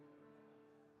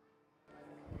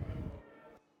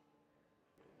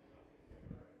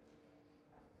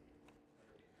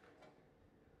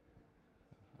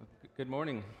Good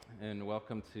morning, and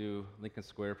welcome to Lincoln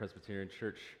Square Presbyterian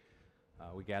Church.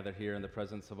 We gather here in the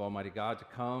presence of Almighty God to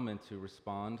come and to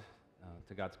respond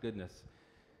to God's goodness.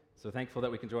 So thankful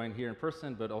that we can join here in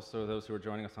person, but also those who are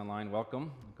joining us online,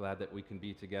 welcome. I'm glad that we can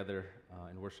be together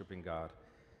in worshiping God.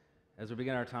 As we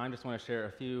begin our time, just want to share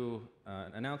a few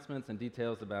announcements and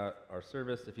details about our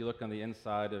service. If you look on the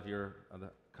inside of the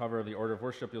cover of the order of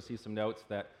worship, you'll see some notes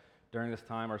that during this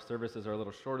time our services are a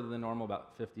little shorter than normal,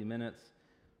 about 50 minutes.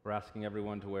 We're asking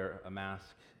everyone to wear a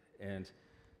mask, and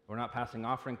we're not passing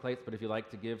offering plates, but if you'd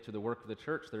like to give to the work of the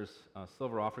church, there's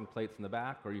silver offering plates in the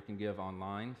back, or you can give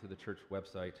online to the church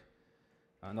website.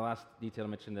 And the last detail to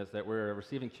mention is that we're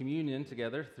receiving communion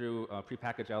together through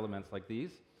prepackaged elements like these.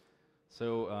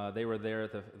 So they were there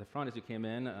at the front as you came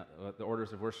in, the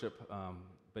orders of worship,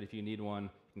 but if you need one, you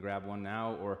can grab one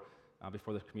now, or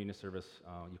before the communion service,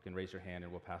 you can raise your hand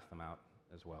and we'll pass them out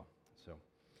as well.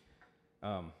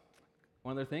 So.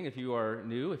 One other thing, if you are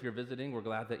new, if you're visiting, we're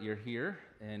glad that you're here,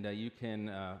 and you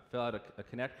can fill out a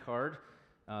Connect card.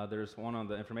 There's one on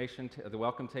the the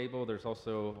welcome table. There's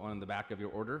also one on the back of your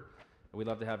order. We'd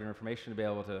love to have your information to be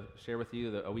able to share with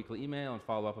you a weekly email and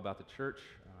follow up about the church.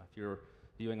 If you're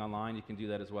viewing online, you can do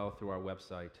that as well through our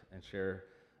website and share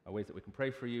ways that we can pray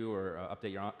for you or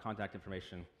update your contact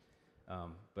information.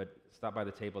 But stop by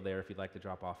the table there if you'd like to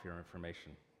drop off your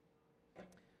information.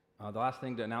 The last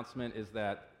announcement is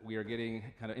that we are getting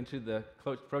kind of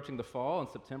approaching the fall in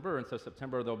September, and so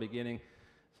September they'll be beginning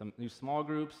some new small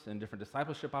groups and different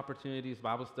discipleship opportunities,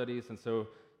 Bible studies, and so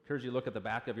I encourage you to look at the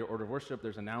back of your order of worship.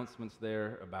 There's announcements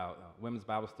there about women's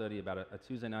Bible study, about a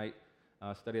Tuesday night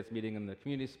study that's meeting in the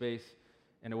community space,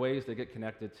 and ways to get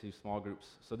connected to small groups.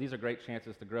 So these are great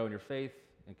chances to grow in your faith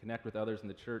and connect with others in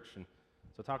the church, and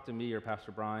so talk to me or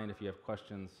Pastor Brian if you have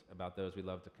questions about those. We'd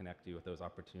love to connect you with those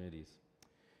opportunities.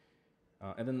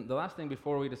 And then the last thing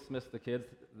before we dismiss the kids,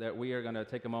 that we are going to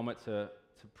take a moment to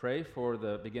pray for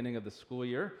the beginning of the school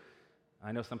year.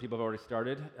 I know some people have already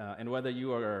started, and whether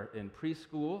you are in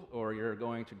preschool or you're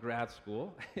going to grad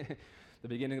school, the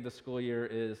beginning of the school year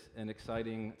is an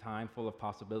exciting time full of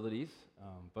possibilities,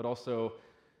 but also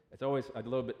it's always a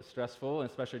little bit stressful,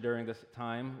 especially during this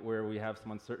time where we have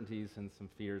some uncertainties and some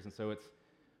fears, and so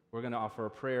we're going to offer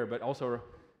a prayer, but also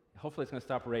hopefully it's going to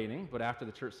stop raining, but after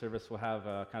the church service, we'll have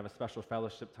kind of a special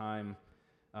fellowship time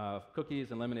of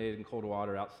cookies and lemonade and cold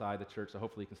water outside the church, so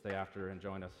hopefully you can stay after and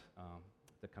join us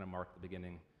to kind of mark the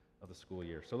beginning of the school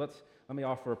year. So let me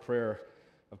offer a prayer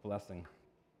of blessing.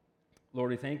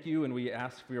 Lord, we thank you, and we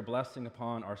ask for your blessing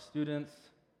upon our students,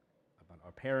 upon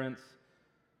our parents,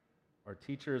 our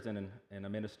teachers, and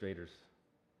administrators.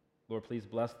 Lord, please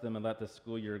bless them and let this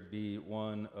school year be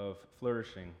one of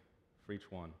flourishing for each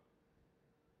one.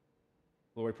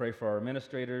 Lord, we pray for our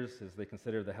administrators as they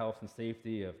consider the health and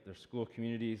safety of their school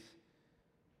communities.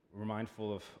 We're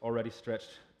mindful of already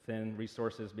stretched thin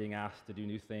resources being asked to do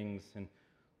new things, and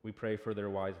we pray for their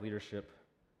wise leadership,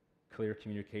 clear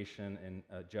communication, and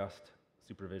just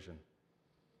supervision.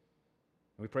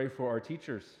 And we pray for our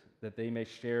teachers that they may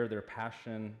share their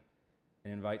passion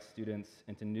and invite students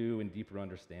into new and deeper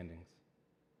understandings.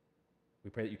 We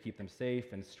pray that you keep them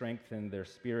safe and strengthen their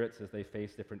spirits as they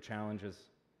face different challenges.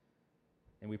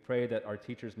 And we pray that our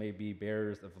teachers may be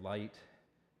bearers of light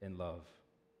and love.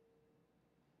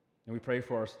 And we pray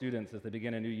for our students as they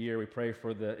begin a new year. We pray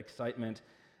for the excitement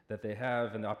that they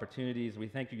have and the opportunities. We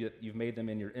thank you that you've made them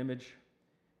in your image.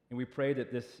 And we pray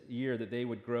that this year that they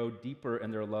would grow deeper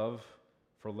in their love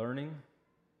for learning,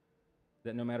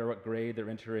 that no matter what grade they're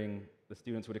entering, the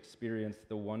students would experience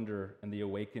the wonder and the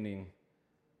awakening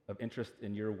of interest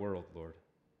in your world, Lord.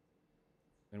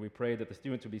 And we pray that the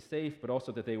students would be safe, but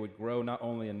also that they would grow not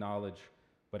only in knowledge,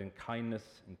 but in kindness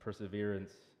and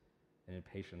perseverance and in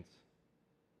patience.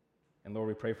 And Lord,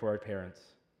 we pray for our parents.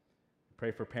 We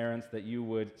pray for parents that you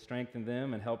would strengthen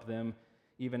them and help them,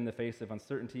 even in the face of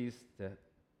uncertainties,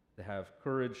 to have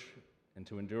courage and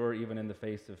to endure, even in the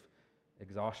face of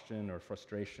exhaustion or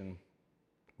frustration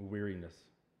or weariness.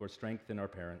 Lord, strengthen our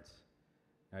parents.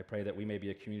 And I pray that we may be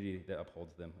a community that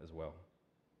upholds them as well.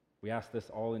 We ask this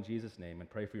all in Jesus' name and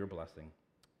pray for your blessing.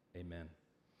 Amen.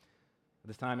 At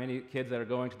this time, any kids that are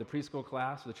going to the preschool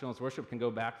class or the children's worship can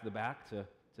go back to the back to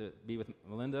be with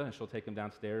Melinda, and she'll take them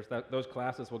downstairs. Those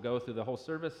classes will go through the whole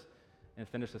service and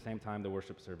finish the same time the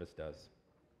worship service does.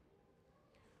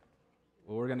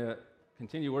 Well, we're going to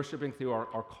continue worshiping through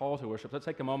our call to worship. Let's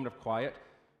take a moment of quiet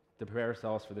to prepare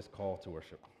ourselves for this call to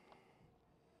worship.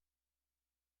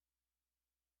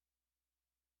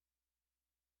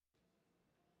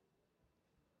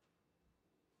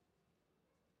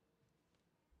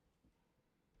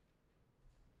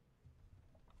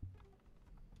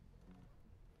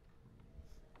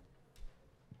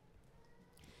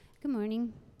 Good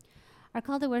morning. Our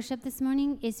call to worship this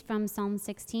morning is from Psalm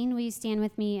 16. Will you stand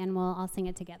with me and we'll all sing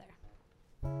it together?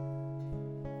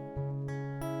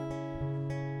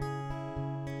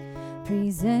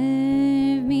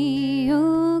 Preserve me,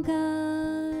 O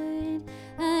God.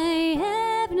 I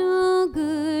have no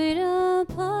good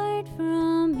apart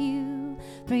from you.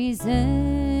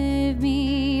 Preserve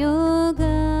me, O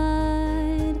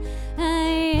God.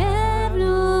 I have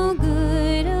no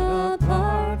good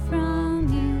apart from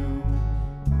you.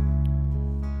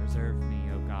 Preserve me,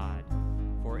 O God,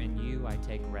 for in you I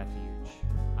take refuge.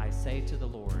 I say to the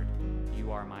Lord,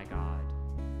 you are my God.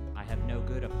 I have no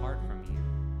good apart from you.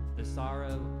 The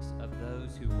sorrows of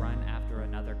those who run after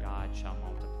another God shall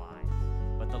multiply.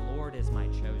 But the Lord is my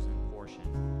chosen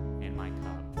portion and my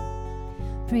cup.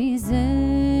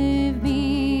 Preserve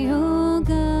me, O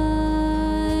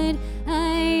God.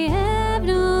 I have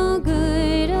no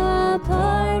good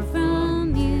apart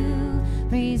from you.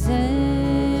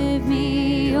 Preserve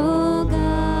me, O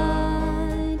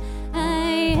God.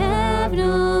 I have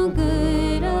no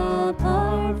good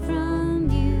apart from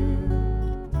you.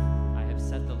 I have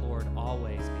set the Lord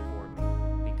always before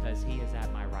me, because he is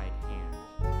at my right hand.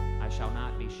 I shall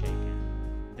not be shaken.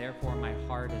 Therefore my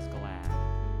heart is glad,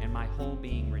 and my whole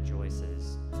being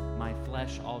rejoices. My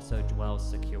flesh also dwells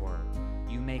secure.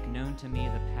 You make known to me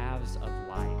the paths of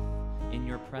life. In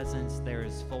your presence there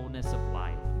is fullness of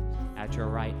life. At your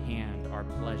right hand are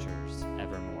pleasures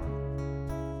evermore.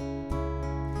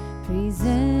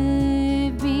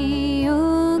 Preserve me,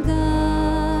 O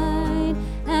God.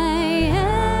 I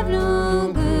have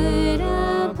no good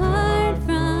apart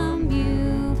from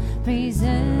you.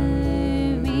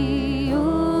 Preserve me,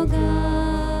 O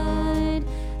God.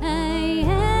 I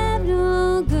have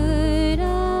no good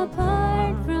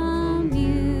apart from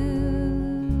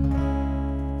you.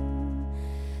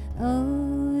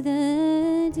 Oh,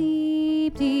 the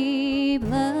deep, deep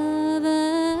love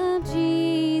of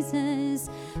Jesus,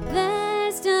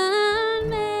 vast,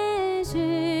 unmeasured,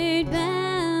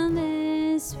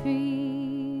 boundless,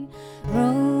 free,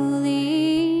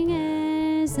 rolling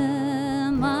as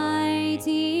a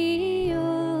mighty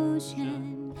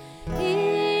ocean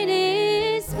in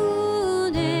its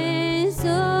fullness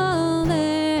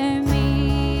over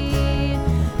me.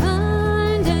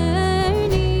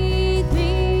 Underneath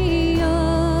me,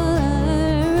 all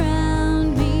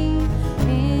around me,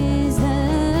 is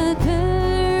the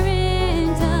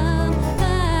current of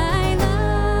thy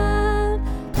love,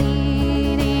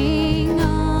 leading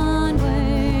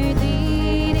onward,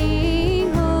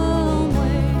 leading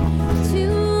homeward to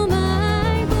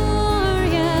my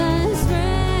glorious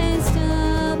rest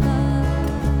above.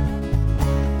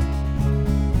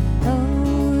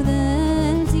 Oh,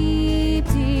 the deep,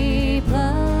 deep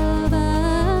love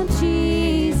of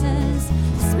Jesus,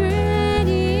 spread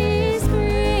his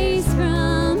grace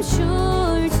from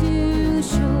shore to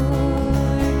shore.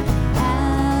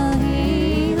 How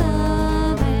he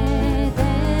loveth,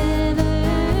 ever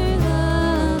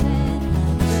loveth,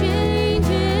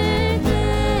 changeth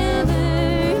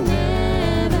never,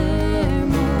 nevermore.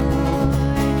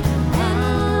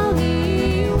 How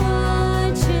he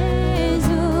watches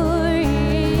o'er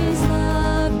his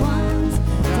loved ones,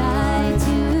 died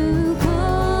to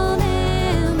call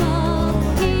them all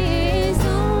his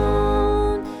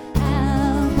own.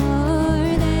 How for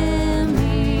them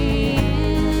he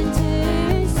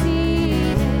interceded,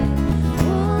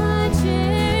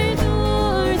 watcheth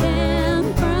o'er them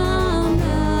from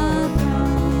the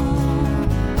throne.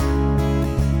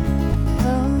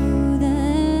 Oh,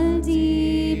 the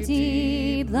deep,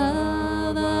 deep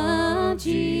love of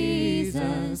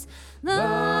Jesus,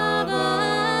 love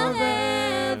of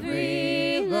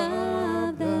every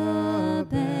love the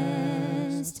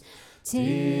best.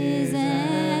 'Tis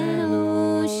an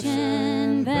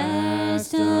ocean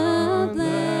vast of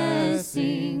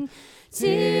blessing,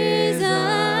 'tis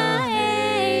a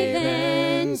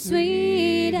haven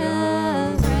sweet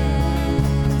of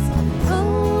rest.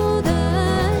 Oh,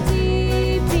 the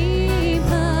deep, deep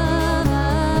love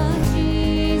of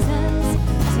Jesus,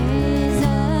 'tis a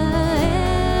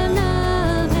heaven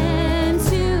of heaven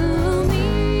to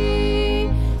me,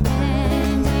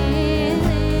 and it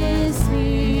lifts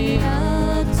me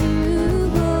up to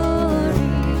glory,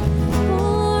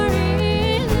 for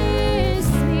it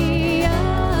lifts me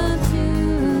up to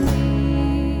thee.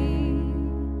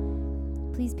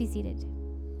 Please be seated.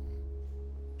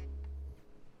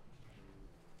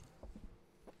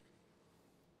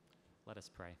 Let us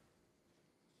pray.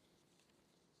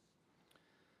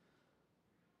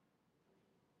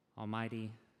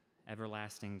 Almighty,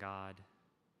 everlasting God,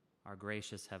 our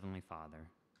gracious Heavenly Father,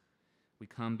 We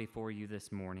come before you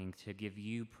this morning to give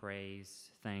you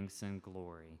praise, thanks, and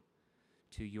glory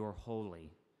to your holy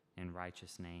and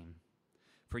righteous name.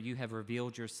 For you have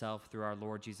revealed yourself through our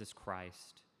Lord Jesus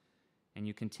Christ, and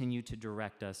you continue to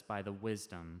direct us by the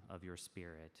wisdom of your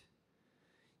Spirit.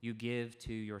 You give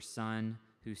to your Son,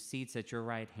 who seats at your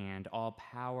right hand, all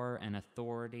power and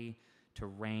authority to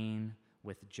reign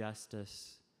with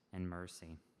justice and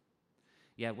mercy.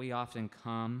 Yet we often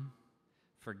come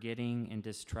forgetting and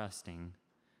distrusting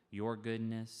your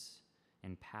goodness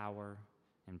and power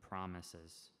and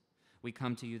promises. We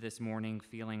come to you this morning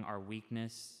feeling our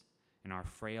weakness and our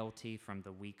frailty from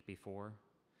the week before.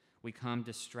 We come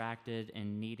distracted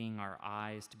and needing our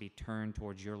eyes to be turned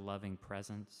towards your loving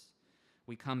presence.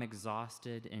 We come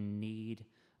exhausted in need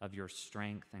of your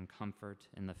strength and comfort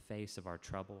in the face of our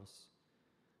troubles.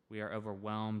 We are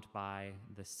overwhelmed by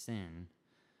the sin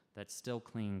that still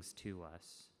clings to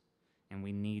us, and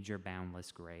we need your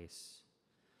boundless grace.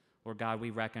 Lord God, we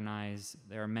recognize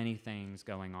there are many things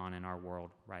going on in our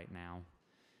world right now,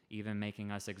 even making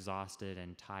us exhausted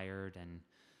and tired. And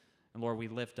Lord, we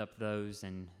lift up those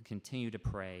and continue to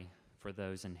pray for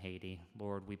those in Haiti.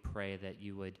 Lord, we pray that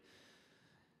you would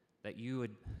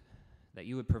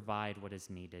provide what is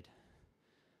needed,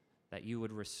 that you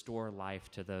would restore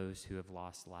life to those who have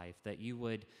lost life, that you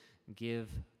would give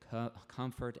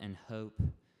comfort and hope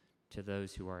to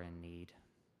those who are in need.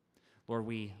 Lord,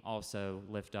 we also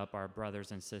lift up our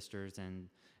brothers and sisters in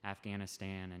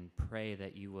Afghanistan and pray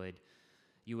that you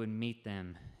would meet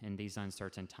them in these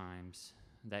uncertain times,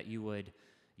 that you would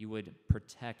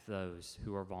protect those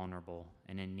who are vulnerable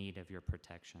and in need of your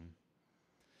protection.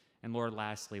 And Lord,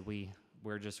 lastly,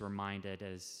 we're just reminded,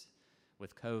 as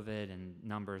with COVID and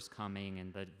numbers coming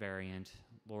and the variant,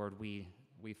 Lord, we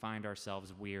find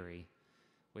ourselves weary.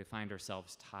 We find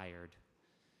ourselves tired.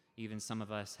 Even some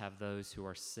of us have those who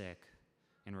are sick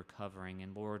and recovering.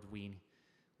 And Lord, we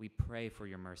pray for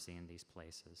your mercy in these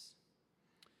places.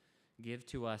 Give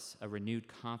to us a renewed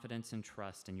confidence and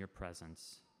trust in your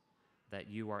presence, that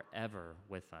you are ever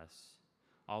with us.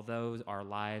 Although our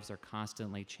lives are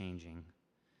constantly changing,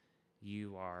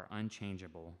 you are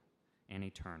unchangeable and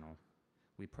eternal.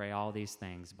 We pray all these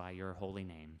things by your holy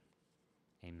name.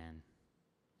 Amen.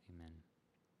 Amen.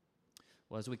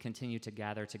 Well, as we continue to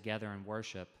gather together and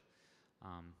worship,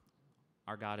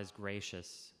 our God is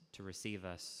gracious to receive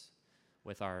us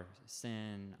with our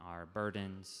sin, our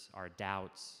burdens, our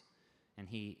doubts, and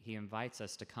he invites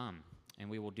us to come. And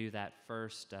we will do that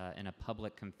first in a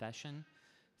public confession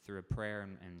through a prayer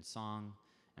and song,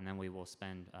 and then we will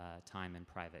spend time in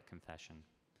private confession.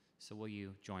 So will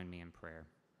you join me in prayer?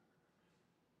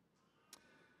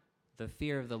 The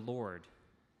fear of the Lord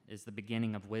is the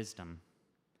beginning of wisdom,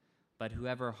 but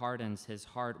whoever hardens his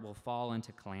heart will fall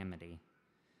into calamity.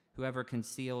 Whoever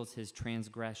conceals his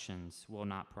transgressions will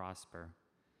not prosper,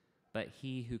 but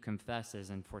he who confesses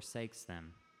and forsakes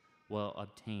them will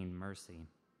obtain mercy.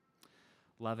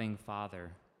 Loving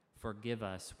Father, forgive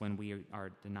us when we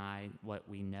are denied what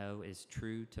we know is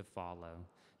true to follow,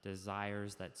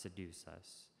 desires that seduce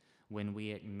us, when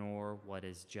we ignore what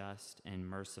is just and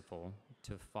merciful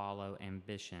to follow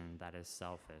ambition that is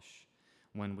selfish,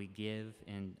 when we give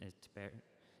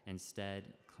instead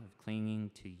of clinging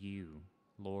to you.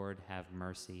 Lord, have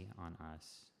mercy on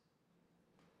us.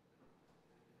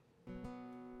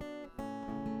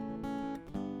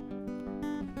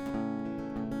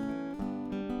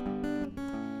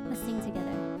 Let's sing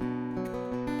together.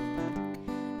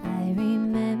 I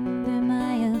remember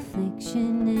my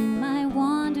affliction and my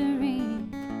wandering,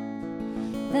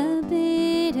 the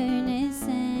bitterness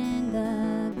and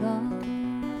the gall.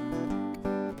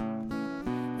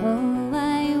 Oh,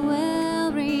 I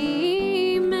will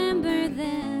remember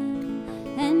them,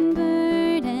 and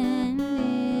burdened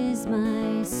is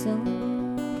my soul.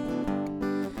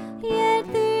 Yet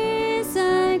this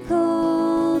I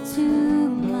call to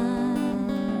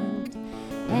mind,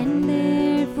 and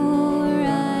therefore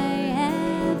I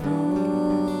have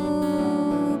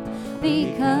hope.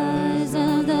 Because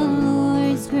of the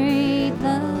Lord's great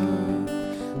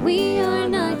love, we are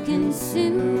not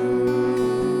consumed.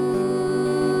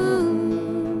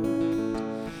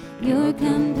 Your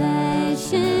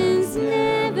compassions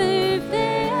never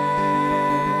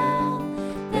fail.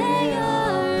 They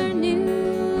are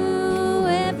new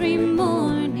every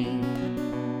morning,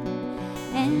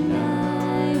 and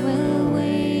I will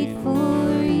wait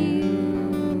for you,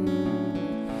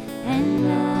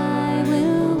 and I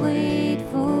will wait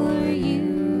for you.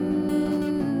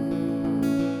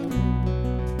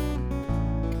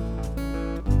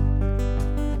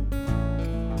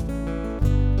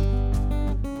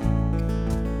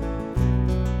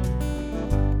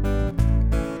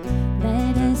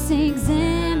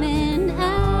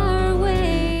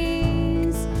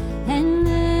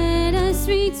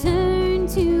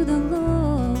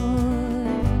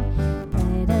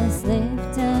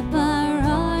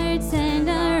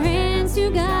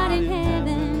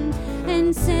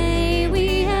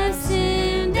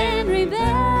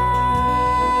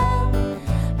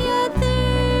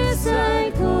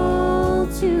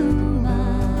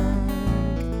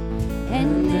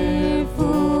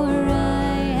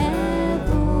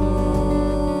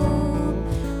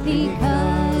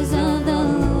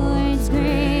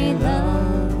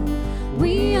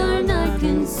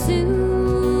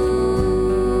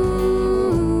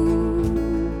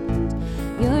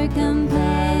 Your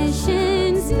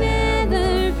compassions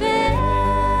never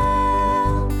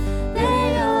fail.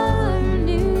 They are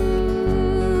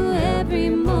new every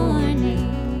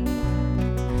morning,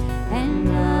 and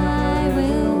I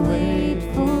will wait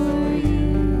for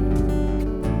you,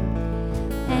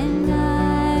 and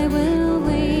I will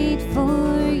wait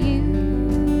for you.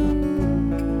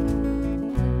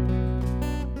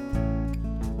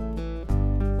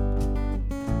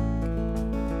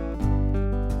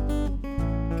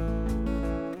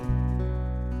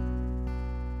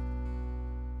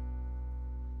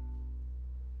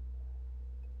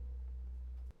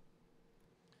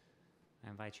 I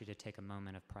invite you to take a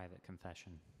moment of private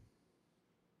confession.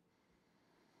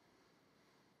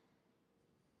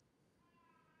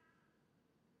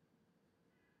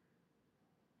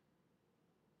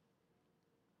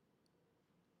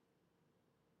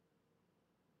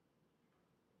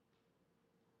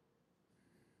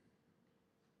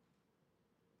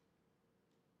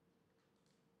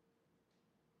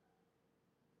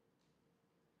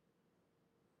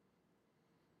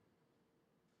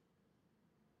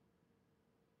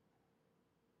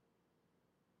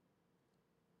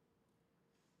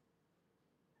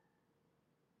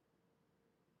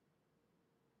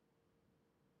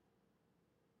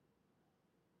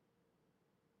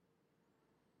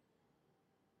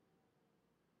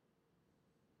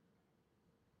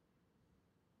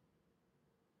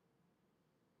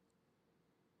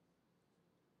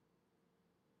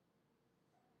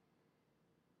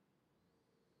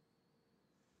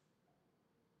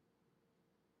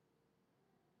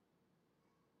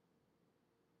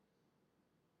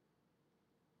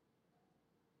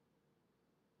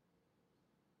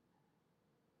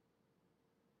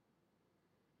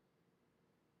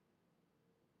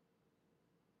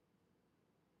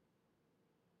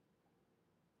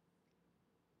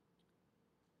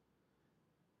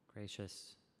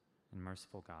 Gracious and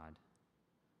merciful God,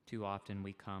 too often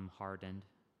we come hardened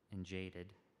and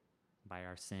jaded by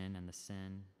our sin and the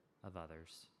sin of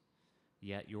others.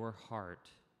 Yet your heart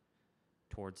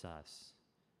towards us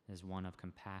is one of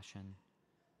compassion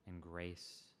and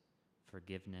grace,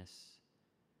 forgiveness,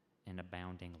 and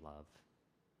abounding love.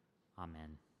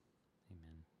 Amen.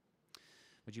 Amen.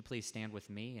 Would you please stand with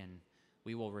me, and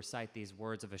we will recite these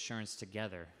words of assurance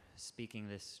together, speaking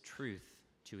this truth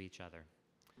to each other.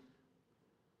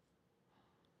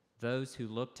 Those who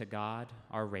look to God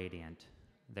are radiant.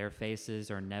 Their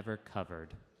faces are never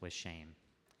covered with shame.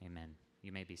 Amen.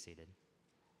 You may be seated.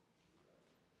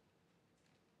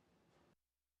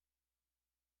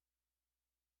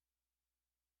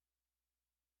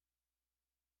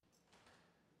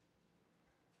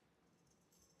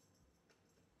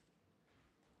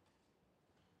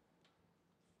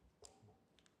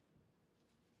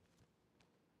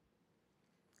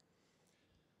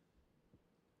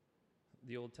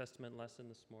 The Old Testament lesson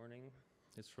this morning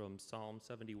is from Psalm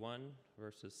 71,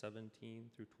 verses 17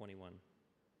 through 21.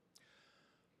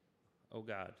 O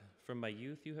God, from my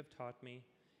youth you have taught me,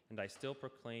 and I still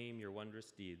proclaim your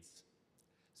wondrous deeds.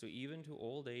 So even to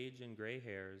old age and gray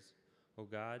hairs, O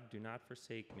God, do not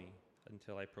forsake me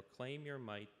until I proclaim your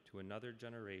might to another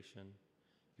generation,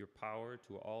 your power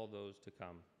to all those to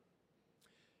come.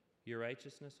 Your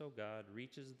righteousness, O God,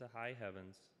 reaches the high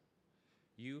heavens.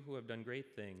 You who have done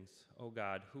great things, O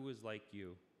God, who is like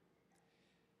you?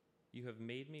 You have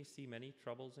made me see many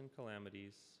troubles and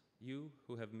calamities. You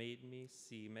who have made me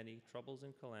see many troubles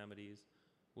and calamities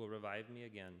will revive me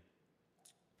again.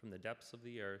 From the depths of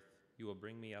the earth, you will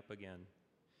bring me up again.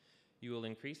 You will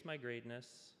increase my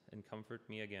greatness and comfort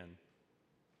me again.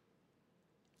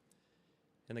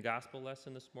 And the gospel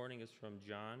lesson this morning is from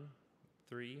John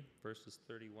 3, verses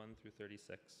 31 through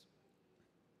 36.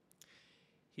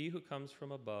 He who comes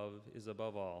from above is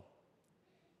above all.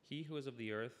 He who is of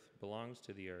the earth belongs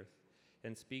to the earth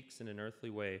and speaks in an earthly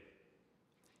way.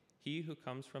 He who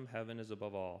comes from heaven is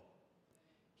above all.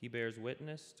 He bears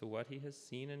witness to what he has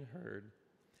seen and heard,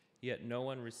 yet no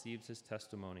one receives his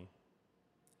testimony.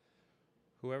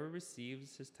 Whoever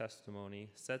receives his testimony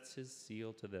sets his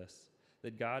seal to this,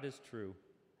 that God is true.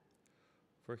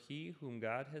 For he whom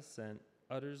God has sent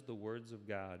utters the words of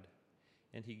God,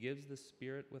 and he gives the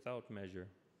Spirit without measure.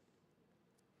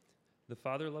 The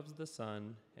Father loves the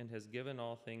Son and has given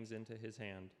all things into his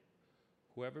hand.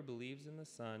 Whoever believes in the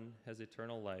Son has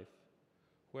eternal life.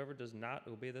 Whoever does not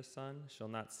obey the Son shall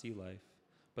not see life,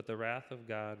 but the wrath of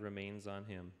God remains on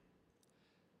him.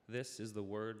 This is the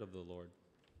word of the Lord.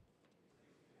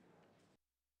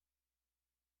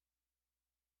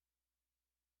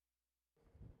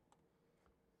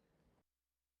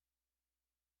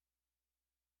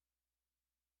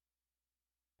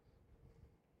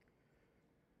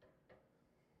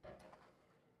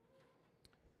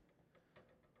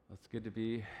 good to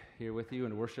be here with you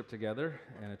and worship together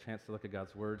and a chance to look at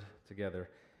God's Word together.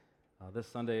 This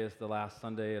Sunday is the last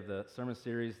Sunday of the sermon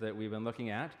series that we've been looking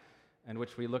at, in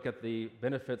which we look at the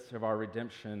benefits of our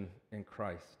redemption in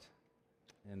Christ.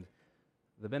 And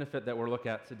the benefit that we'll look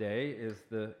at today is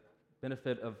the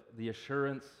benefit of the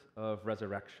assurance of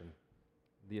resurrection.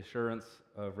 The assurance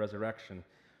of resurrection.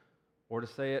 Or to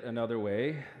say it another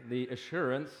way, the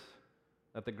assurance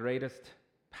that the greatest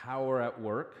power at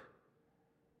work,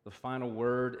 the final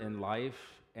word in life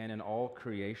and in all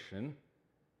creation,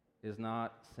 is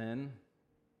not sin,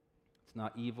 it's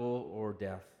not evil or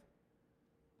death,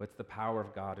 but it's the power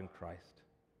of God in Christ.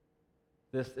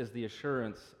 This is the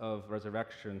assurance of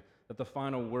resurrection, that the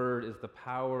final word is the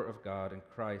power of God in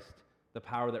Christ, the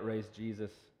power that raised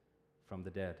Jesus from the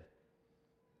dead.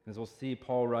 As we'll see,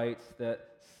 Paul writes that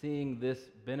seeing this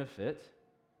benefit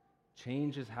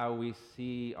changes how we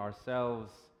see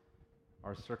ourselves,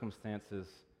 our circumstances,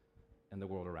 and the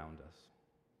world around us.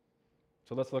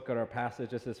 So let's look at our passage.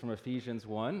 This is from Ephesians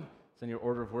 1. It's in your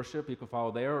order of worship. You can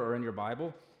follow there or in your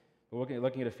Bible. We're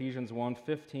looking at Ephesians 1,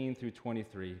 15 through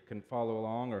 23. You can follow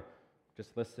along or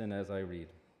just listen as I read.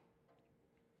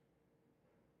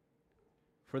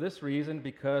 For this reason,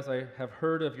 because I have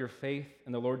heard of your faith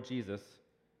in the Lord Jesus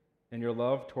and your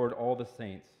love toward all the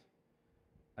saints,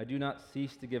 I do not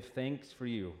cease to give thanks for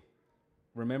you,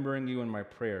 remembering you in my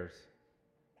prayers,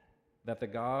 that the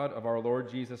God of our Lord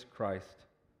Jesus Christ,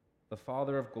 the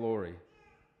Father of glory,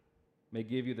 may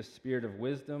give you the spirit of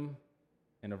wisdom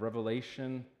and of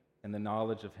revelation and the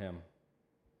knowledge of him,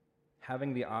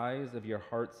 having the eyes of your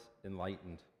hearts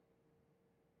enlightened,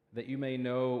 that you may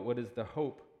know what is the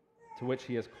hope to which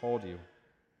he has called you,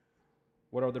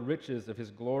 what are the riches of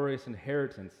his glorious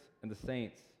inheritance in the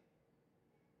saints,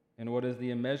 and what is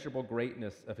the immeasurable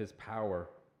greatness of his power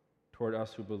toward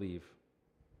us who believe,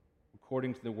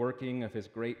 according to the working of his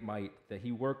great might that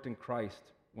he worked in Christ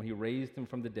when he raised him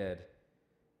from the dead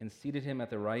and seated him at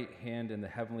the right hand in the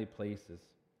heavenly places,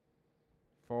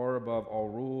 far above all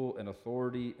rule and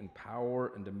authority and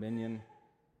power and dominion,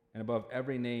 and above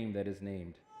every name that is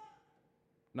named,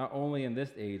 not only in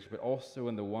this age, but also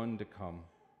in the one to come.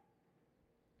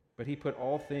 But he put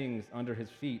all things under his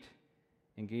feet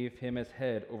and gave him as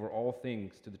head over all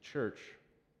things to the church,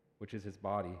 which is his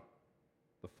body,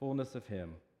 the fullness of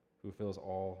him who fills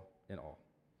all in all.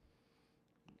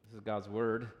 This is God's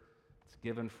word. It's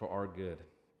given for our good.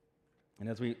 And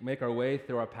as we make our way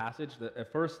through our passage,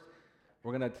 at first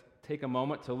we're going to take a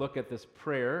moment to look at this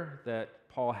prayer that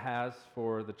Paul has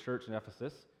for the church in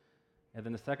Ephesus. And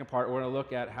then the second part, we're going to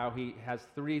look at how he has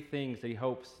three things that he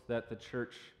hopes that the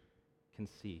church can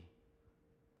see,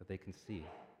 that they can see.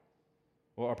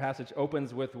 Well, our passage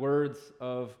opens with words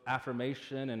of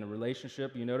affirmation and a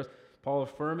relationship. You notice Paul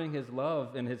affirming his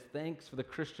love and his thanks for the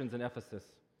Christians in Ephesus.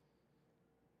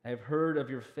 I have heard of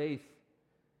your faith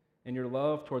and your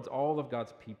love towards all of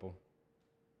God's people.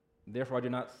 Therefore, I do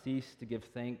not cease to give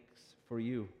thanks for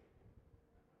you.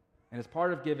 And as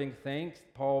part of giving thanks,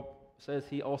 Paul says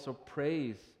he also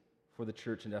prays for the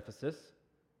church in Ephesus.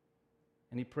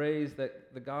 And he prays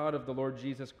that the God of the Lord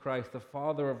Jesus Christ, the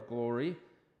Father of glory,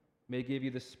 may give you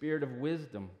the spirit of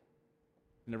wisdom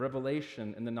and the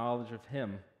revelation and the knowledge of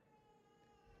him,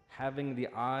 having the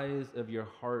eyes of your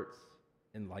hearts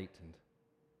enlightened.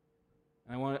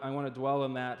 And I want to dwell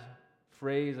on that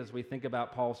phrase as we think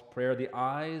about Paul's prayer, the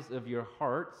eyes of your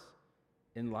hearts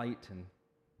enlightened.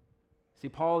 See,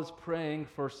 Paul is praying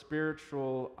for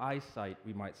spiritual eyesight,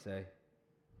 we might say.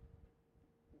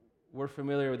 We're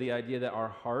familiar with the idea that our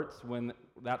hearts, when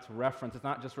that's referenced, it's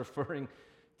not just referring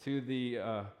to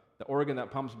the organ that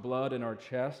pumps blood in our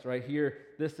chest. Right here,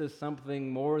 this is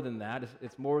something more than that.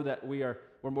 It's more that we're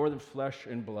more than flesh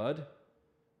and blood.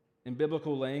 In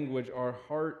biblical language, our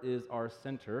heart is our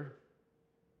center.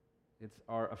 It's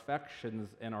our affections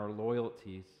and our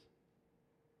loyalties.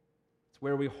 It's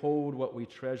where we hold what we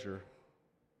treasure,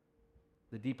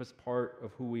 the deepest part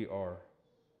of who we are.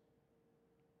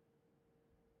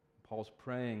 Paul's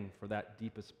praying for that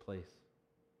deepest place.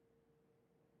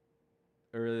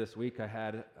 Earlier this week, I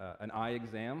had an eye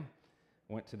exam.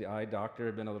 Went to the eye doctor.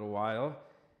 It's been a little while.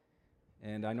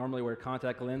 And I normally wear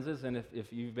contact lenses, and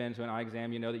if you've been to an eye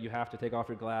exam, you know that you have to take off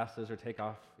your glasses or take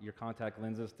off your contact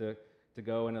lenses to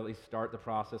go and at least start the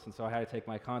process. And so I had to take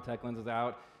my contact lenses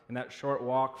out, and that short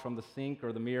walk from the sink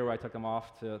or the mirror where I took them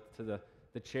off to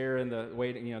the chair in the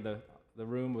waiting, the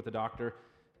room with the doctor,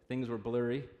 things were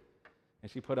blurry.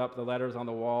 And she put up the letters on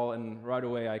the wall, and right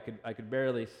away I could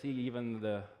barely see even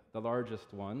the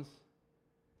largest ones.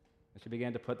 And she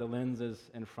began to put the lenses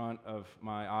in front of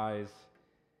my eyes,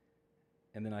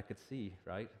 and then I could see,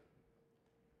 right?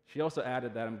 She also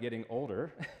added that I'm getting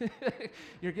older.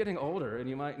 You're getting older, and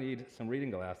you might need some reading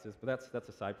glasses, but that's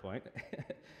a side point.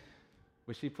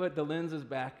 But she put the lenses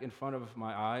back in front of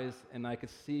my eyes, and I could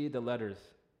see the letters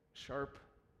sharp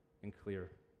and clear.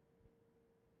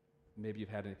 Maybe you've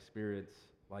had an experience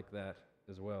like that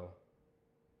as well.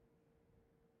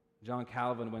 John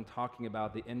Calvin, when talking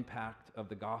about the impact of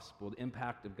the gospel, the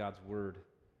impact of God's word,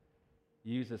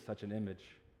 uses such an image.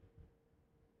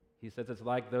 He says it's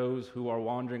like those who are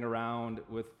wandering around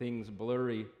with things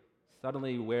blurry,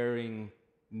 suddenly wearing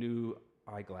new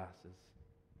eyeglasses,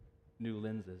 new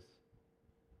lenses.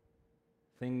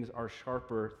 Things are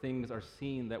sharper, things are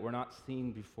seen that were not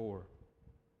seen before.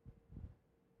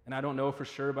 And I don't know for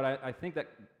sure, but I think that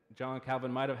John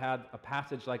Calvin might have had a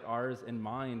passage like ours in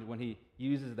mind when he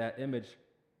uses that image.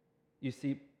 You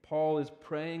see, Paul is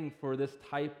praying for this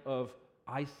type of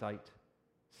eyesight,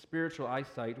 spiritual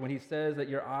eyesight. When he says that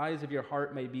your eyes of your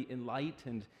heart may be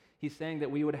enlightened, he's saying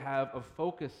that we would have a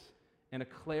focus and a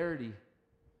clarity,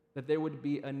 that there would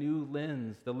be a new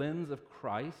lens, the lens of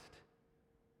Christ,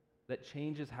 that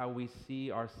changes how we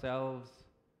see ourselves,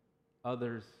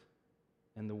 others,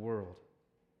 and the world.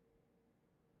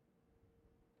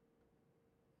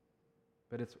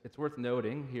 But it's worth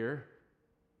noting here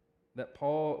that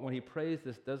Paul, when he prays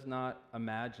this, does not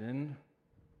imagine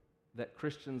that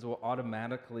Christians will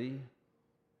automatically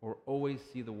or always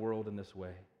see the world in this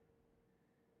way.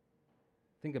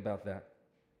 Think about that.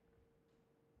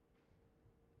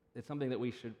 It's something that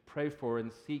we should pray for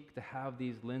and seek to have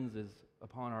these lenses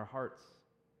upon our hearts.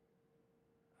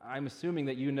 I'm assuming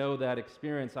that you know that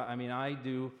experience. I mean, I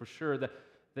do for sure, that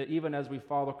even as we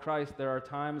follow Christ, there are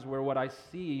times where what I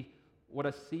see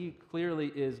clearly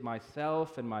is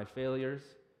myself and my failures,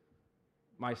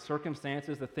 my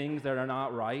circumstances, the things that are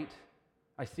not right.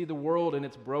 I see the world and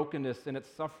its brokenness and its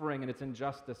suffering and its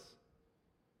injustice.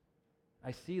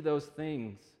 I see those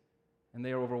things, and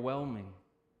they are overwhelming.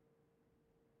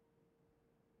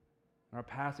 Our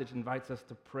passage invites us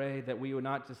to pray that we would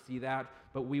not just see that,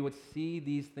 but we would see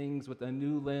these things with a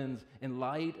new lens in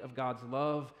light of God's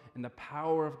love and the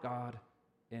power of God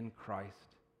in Christ.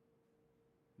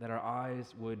 That our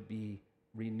eyes would be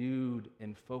renewed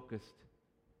and focused.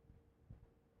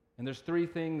 And there's three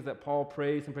things that Paul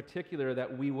prays in particular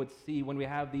that we would see when we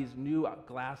have these new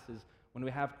glasses, when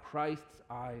we have Christ's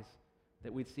eyes,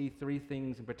 that we'd see three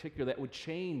things in particular that would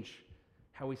change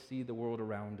how we see the world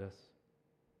around us.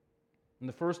 And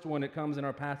the first one, it comes in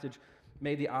our passage,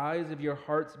 may the eyes of your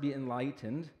hearts be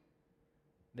enlightened,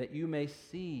 that you may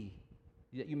see,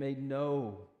 that you may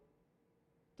know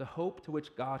the hope to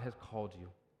which God has called you.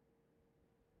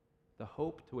 The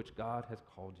hope to which God has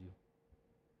called you.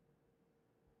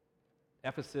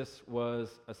 Ephesus was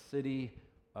a city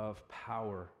of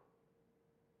power.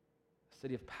 A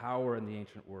city of power in the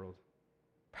ancient world.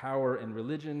 Power in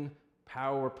religion,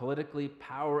 power politically,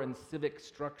 power in civic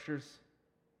structures.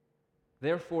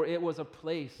 Therefore, it was a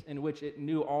place in which it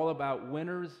knew all about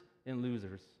winners and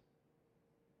losers,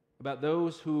 about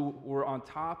those who were on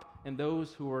top and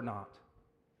those who were not,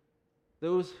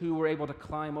 those who were able to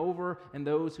climb over and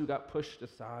those who got pushed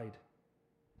aside.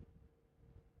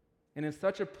 And in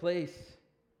such a place,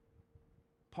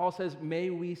 Paul says,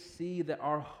 may we see that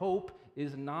our hope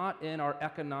is not in our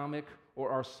economic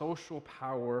or our social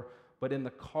power, but in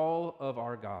the call of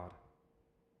our God.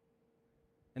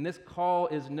 And this call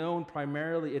is known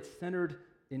primarily, it's centered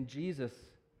in Jesus.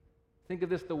 Think of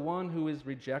this, the one who is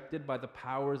rejected by the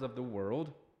powers of the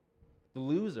world, the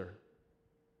loser,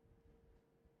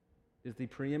 is the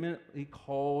preeminently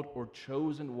called or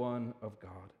chosen one of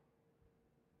God.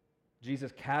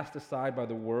 Jesus, cast aside by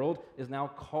the world, is now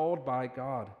called by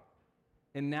God.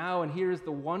 And here's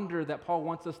the wonder that Paul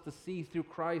wants us to see through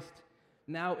Christ.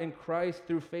 Now in Christ,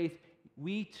 through faith,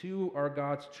 we too are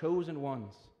God's chosen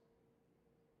ones.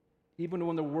 Even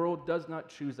when the world does not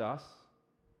choose us,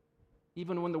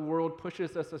 even when the world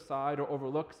pushes us aside or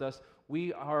overlooks us,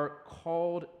 we are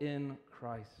called in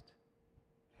Christ.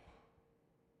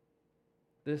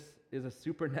 This is a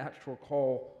supernatural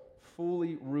call,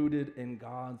 fully rooted in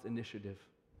God's initiative.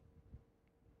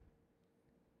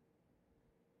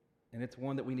 And it's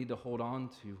one that we need to hold on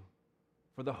to.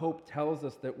 For the hope tells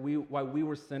us that while we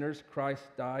were sinners, Christ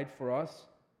died for us.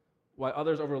 While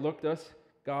others overlooked us,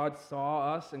 God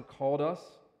saw us and called us.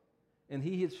 And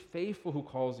He is faithful who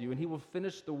calls you, and He will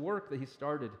finish the work that He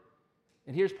started.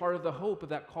 And here's part of the hope of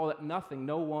that call, that nothing,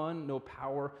 no one, no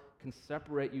power can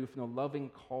separate you from the loving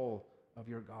call of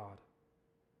your God.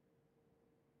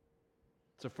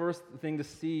 So first thing to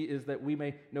see is that we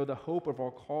may know the hope of our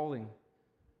calling.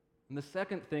 And the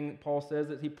second thing Paul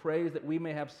says is he prays that we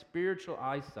may have spiritual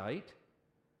eyesight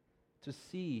to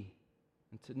see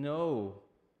and to know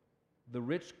the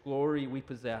rich glory we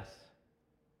possess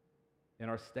in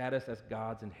our status as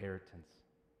God's inheritance.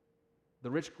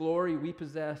 The rich glory we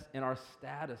possess in our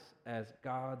status as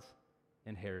God's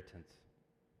inheritance.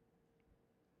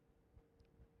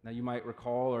 Now, you might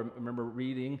recall or remember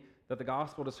reading that the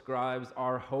gospel describes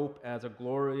our hope as a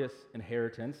glorious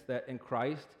inheritance, that in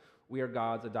Christ we are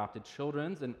God's adopted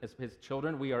children, and as his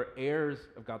children, we are heirs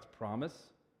of God's promise.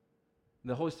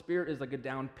 The Holy Spirit is like a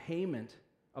down payment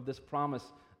of this promise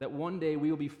that one day we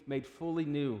will be made fully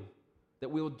new, that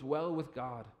we will dwell with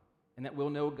God, and that we'll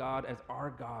know God as our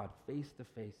God, face to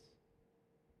face.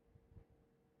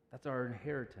 That's our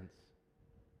inheritance.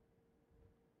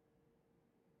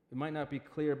 It might not be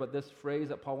clear, but this phrase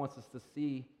that Paul wants us to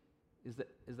see is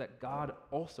that God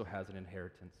also has an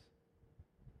inheritance.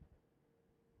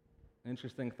 An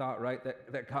interesting thought, right?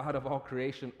 That God of all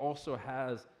creation also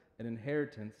has an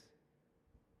inheritance.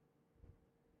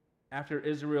 After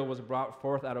Israel was brought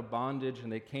forth out of bondage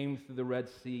and they came through the Red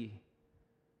Sea,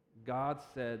 God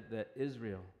said that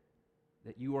Israel,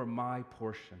 that you are my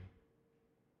portion.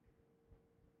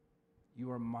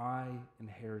 You are my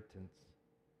inheritance.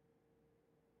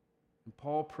 And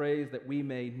Paul prays that we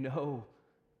may know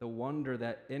the wonder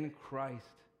that in Christ,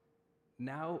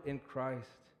 now in Christ,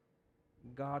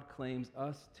 God claims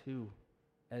us too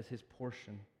as his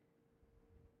portion,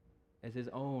 as his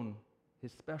own,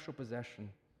 his special possession,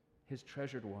 his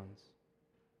treasured ones.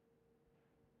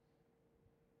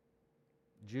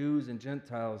 Jews and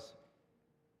Gentiles,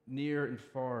 near and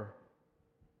far,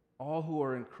 all who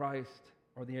are in Christ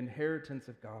are the inheritance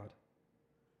of God,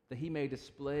 that he may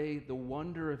display the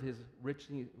wonder of his rich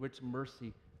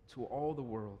mercy to all the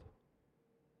world.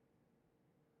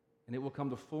 And it will come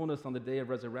to fullness on the day of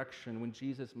resurrection when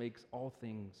Jesus makes all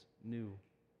things new.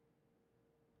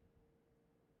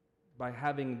 By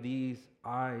having these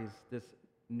eyes, this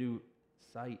new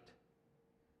sight,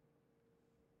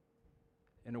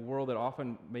 in a world that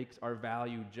often makes our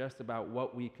value just about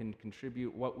what we can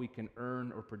contribute, what we can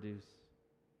earn or produce,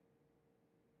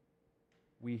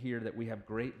 we hear that we have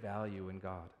great value in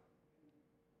God.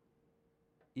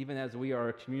 Even as we are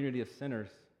a community of sinners,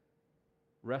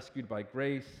 rescued by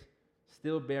grace,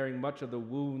 still bearing much of the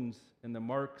wounds and the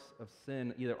marks of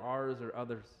sin, either ours or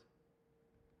others,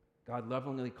 God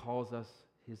lovingly calls us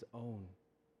his own,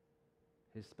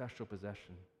 his special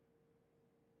possession.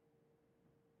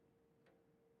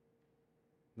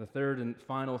 The third and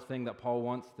final thing that Paul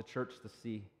wants the church to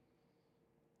see,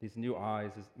 these new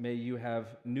eyes, is may you have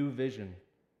new vision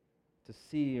to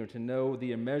see or to know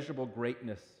the immeasurable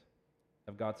greatness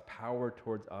of God's power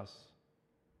towards us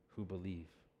who believe.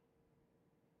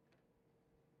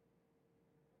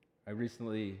 I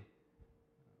recently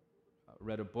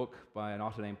read a book by an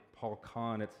author named Paul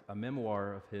Kahn. It's a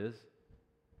memoir of his.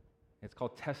 It's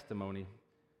called Testimony.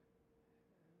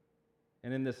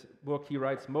 And in this book, he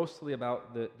writes mostly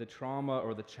about the trauma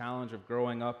or the challenge of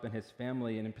growing up in his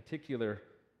family, and in particular,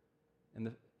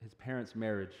 in his parents'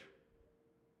 marriage.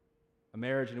 A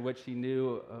marriage in which he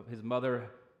knew of his mother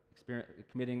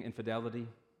committing infidelity,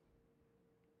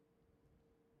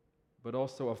 but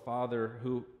also a father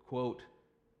who, quote,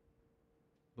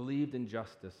 believed in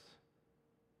justice,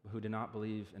 but who did not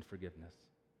believe in forgiveness.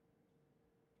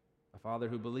 A father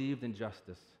who believed in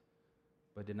justice,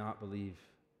 but did not believe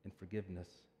in forgiveness.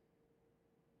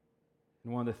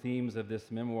 And one of the themes of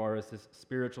this memoir is this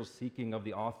spiritual seeking of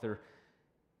the author,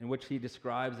 in which he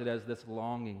describes it as this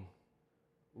longing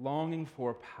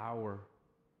for power,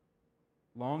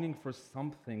 longing for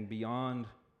something beyond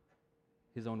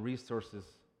his own resources,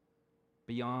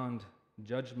 beyond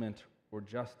judgment or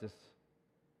justice,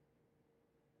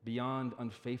 beyond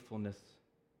unfaithfulness,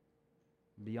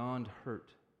 beyond hurt.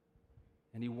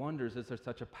 And he wonders, is there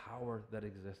such a power that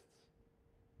exists?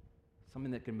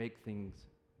 Something that can make things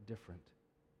different.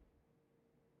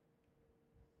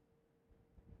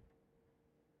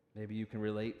 Maybe you can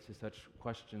relate to such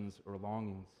questions or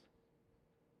longings.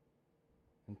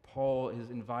 And Paul is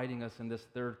inviting us in this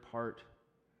third part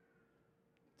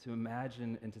to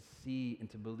imagine and to see and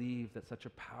to believe that such a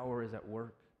power is at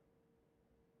work,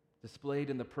 displayed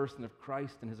in the person of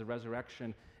Christ and his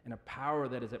resurrection, and a power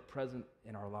that is at present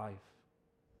in our life.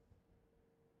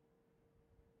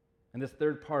 In this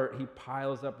third part, he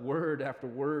piles up word after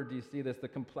word. Do you see this? The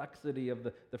complexity of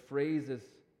the phrases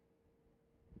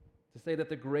to say that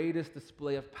the greatest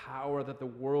display of power that the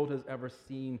world has ever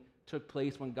seen took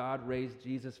place when God raised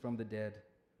Jesus from the dead.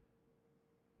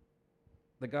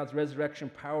 That God's resurrection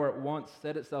power at once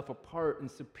set itself apart and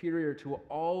superior to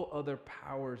all other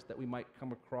powers that we might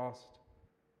come across.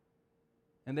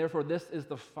 And therefore, this is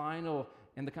the final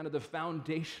and the kind of the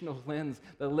foundational lens,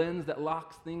 the lens that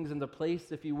locks things into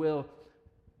place, if you will,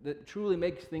 that truly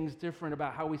makes things different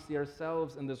about how we see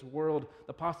ourselves in this world,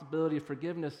 the possibility of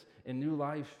forgiveness and new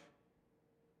life.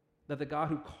 That the God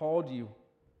who called you,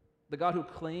 the God who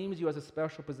claims you as a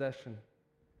special possession,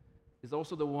 is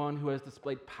also the one who has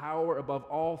displayed power above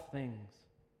all things.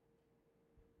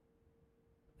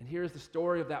 And here's the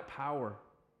story of that power.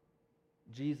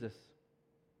 Jesus,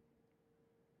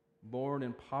 born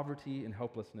in poverty and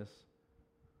helplessness,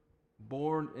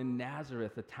 born in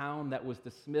Nazareth, a town that was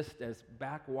dismissed as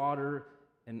backwater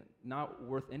and not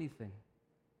worth anything.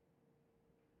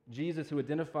 Jesus, who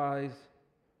identifies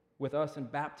with us in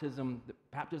baptism, the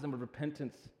baptism of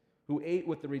repentance, who ate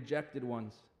with the rejected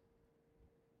ones.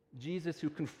 Jesus, who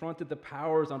confronted the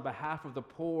powers on behalf of the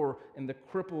poor and the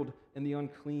crippled and the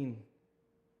unclean.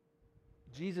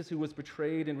 Jesus, who was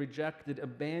betrayed and rejected,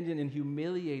 abandoned and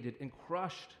humiliated and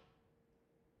crushed.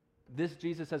 This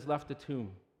Jesus has left a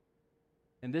tomb.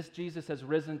 And this Jesus has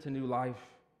risen to new life.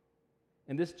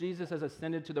 And this Jesus has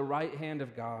ascended to the right hand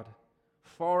of God,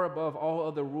 far above all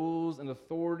other rules and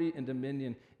authority and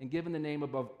dominion, and given the name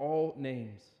above all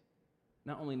names,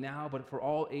 not only now, but for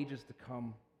all ages to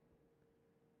come.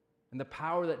 And the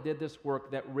power that did this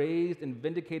work, that raised and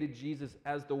vindicated Jesus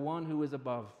as the one who is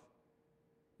above,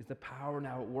 is the power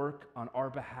now at work on our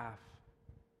behalf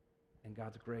in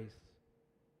God's grace.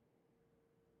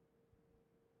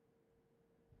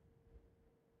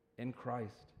 In Christ.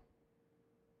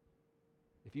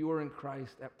 If you are in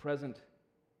Christ at present,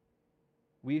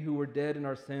 we who were dead in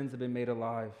our sins have been made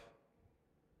alive.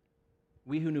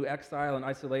 We who knew exile and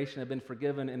isolation have been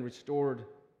forgiven and restored.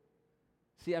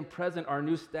 See, at present, our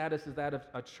new status is that of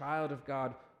a child of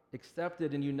God,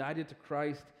 accepted and united to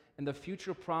Christ, and the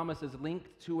future promise is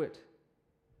linked to it.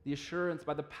 The assurance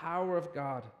by the power of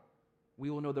God, we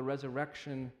will know the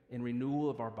resurrection and renewal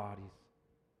of our bodies,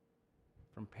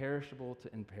 from perishable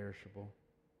to imperishable.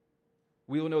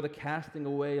 We will know the casting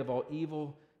away of all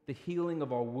evil, the healing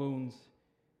of all wounds,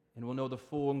 and we'll know the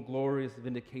full and glorious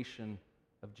vindication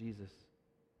of Jesus.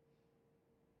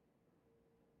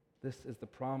 This is the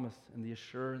promise and the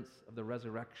assurance of the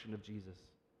resurrection of Jesus.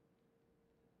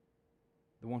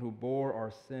 The one who bore our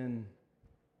sin,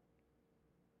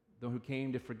 the one who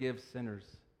came to forgive sinners,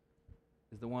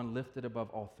 is the one lifted above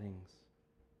all things.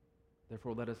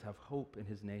 Therefore, let us have hope in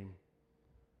his name.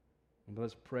 And let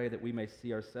us pray that we may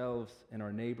see ourselves and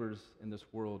our neighbors in this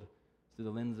world through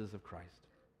the lenses of Christ.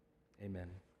 Amen.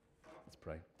 Let's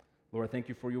pray. Lord, I thank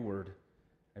you for your word.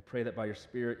 I pray that by your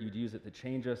Spirit you'd use it to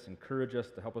change us, encourage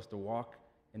us, to help us to walk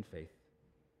in faith.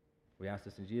 We ask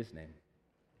this in Jesus' name.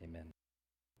 Amen.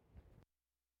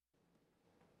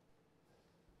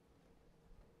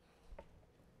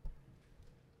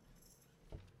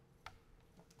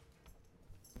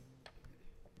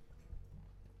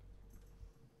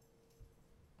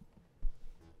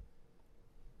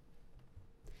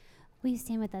 Will you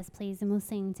stand with us, please, and we'll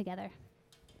sing together.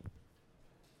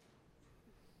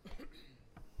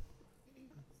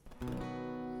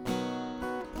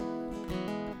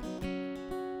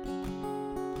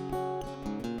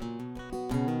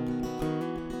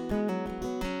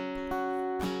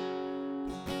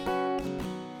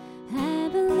 I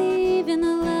believe in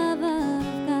the love of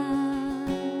God.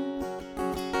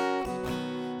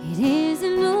 It is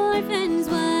an orphan's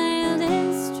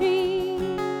wildest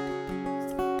dream.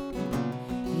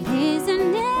 It is a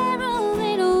narrow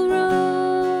little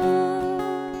road.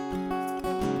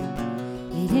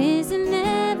 It is an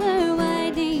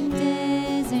ever-widening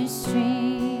desert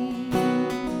stream.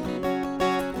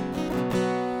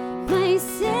 My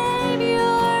Savior,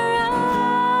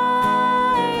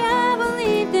 I will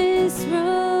leave this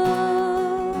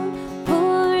road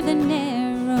for the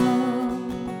narrow.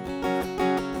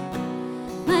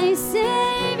 My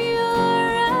Savior,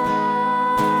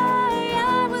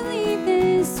 I will leave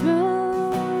this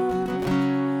road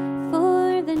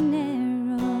for the narrow.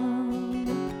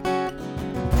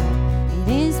 It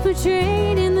is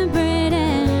portrayed in the bread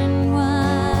and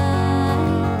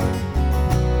wine.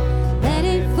 Let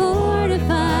it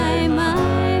fortify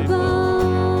my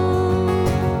bones.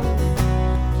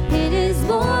 It is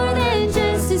more than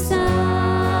just a sign.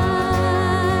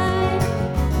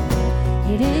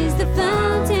 It is the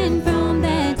fountain from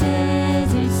that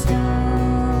desert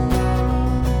stone.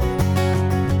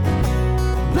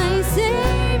 My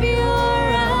Savior,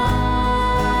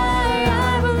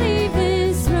 I will leave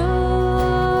this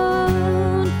road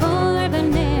for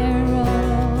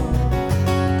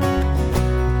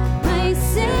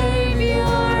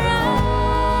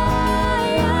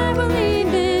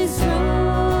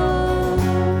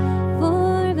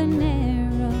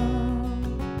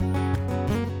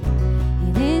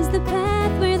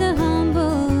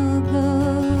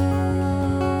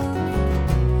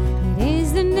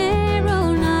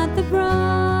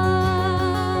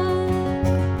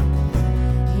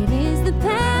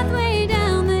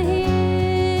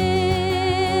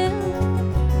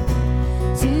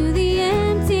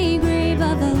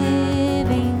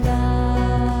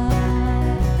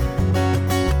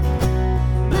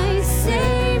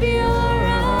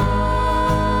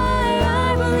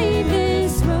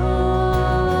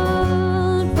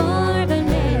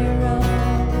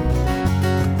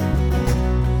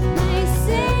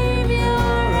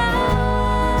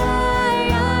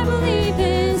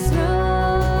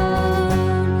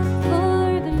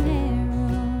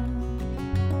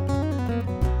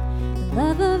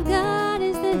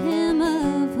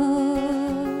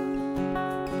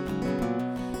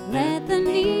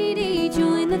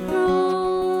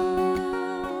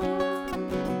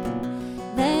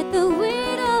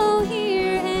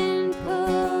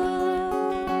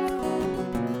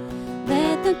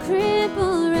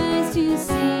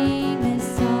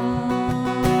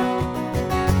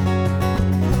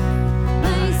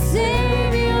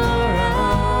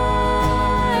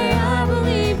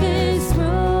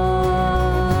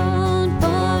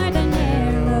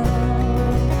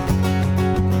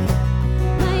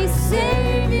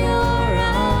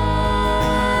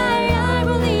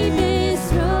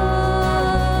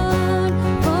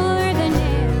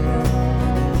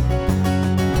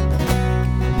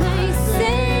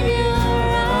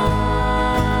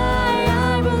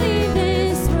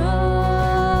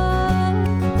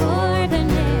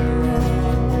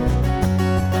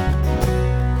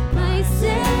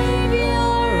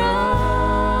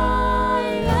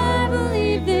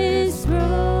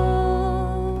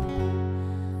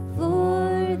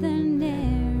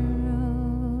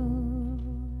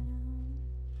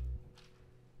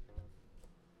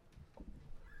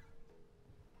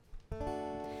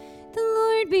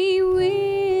Lord be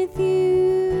with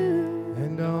you.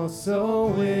 and also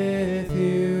with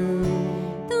you,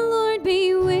 The Lord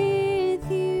be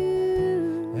with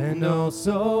you. and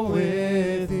also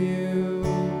with you.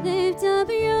 Lift up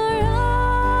your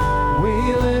arms. We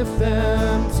lift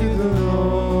them to the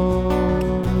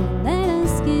Lord. Let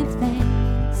us give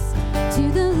thanks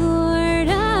to the Lord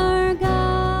our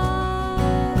God.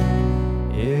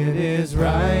 It is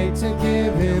right to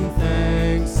give him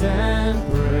thanks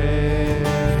and praise.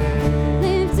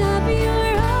 Lift up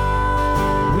your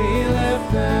arms. We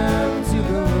lift them to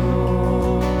the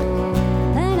Lord.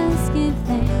 Let us give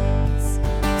thanks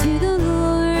to the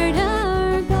Lord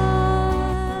our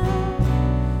God.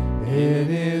 It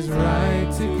is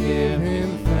right to give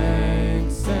him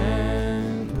thanks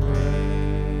and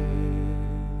praise.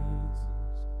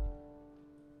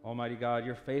 Almighty God,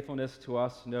 your faithfulness to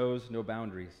us knows no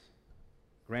boundaries.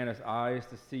 Grant us eyes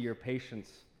to see your patience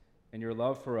and your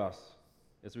love for us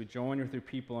as we join with your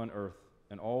people on earth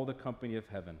and all the company of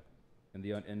heaven in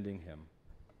the unending hymn.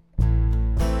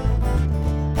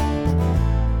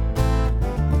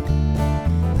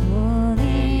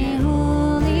 Holy,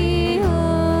 holy,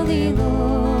 holy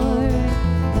Lord,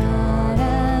 God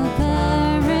of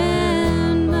power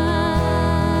and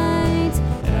might,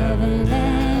 heaven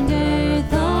and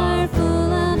earth are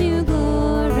full of your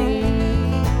glory.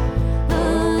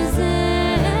 Hosanna,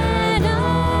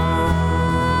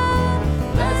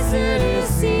 blessed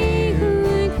is he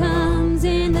who comes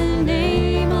in the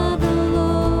name of the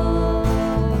Lord.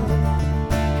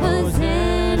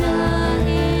 Hosanna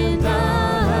in the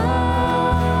highest.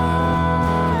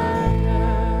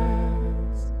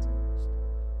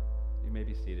 You may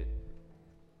be seated.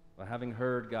 Well, having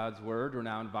heard God's word, we're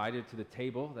now invited to the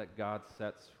table that God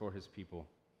sets for his people.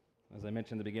 As I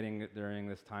mentioned in the beginning, during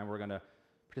this time, we're going to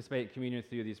participate in communion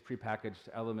through these prepackaged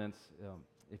elements.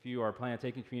 If you are planning on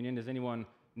taking communion, does anyone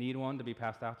need one to be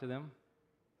passed out to them?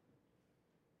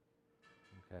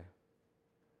 Okay.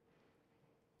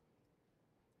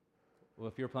 Well,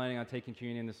 if you're planning on taking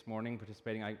communion this morning,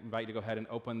 participating, I invite you to go ahead and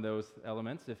open those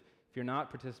elements. If you're not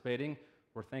participating,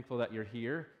 we're thankful that you're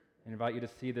here and invite you to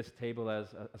see this table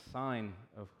as a sign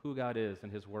of who God is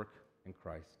and his work in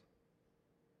Christ.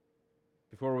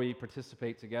 Before we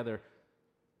participate together,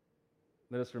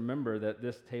 let us remember that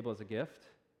this table is a gift,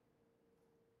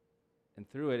 and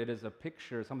through it, it is a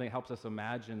picture, something that helps us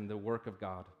imagine the work of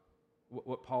God.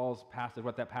 What Paul's passage,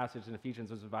 what that passage in Ephesians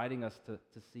was inviting us to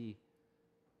see.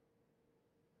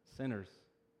 Sinners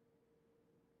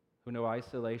who know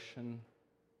isolation,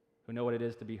 who know what it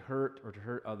is to be hurt or to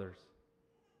hurt others,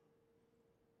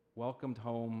 welcomed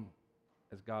home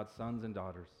as God's sons and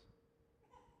daughters.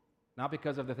 Not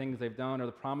because of the things they've done or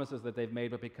the promises that they've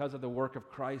made, but because of the work of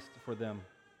Christ for them.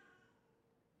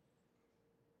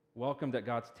 Welcomed at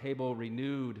God's table,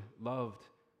 renewed, loved,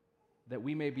 that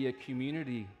we may be a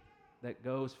community that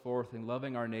goes forth in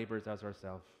loving our neighbors as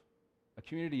ourselves. A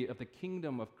community of the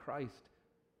kingdom of Christ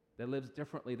that lives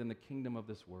differently than the kingdom of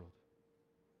this world.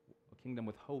 A kingdom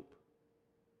with hope,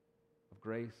 of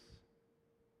grace,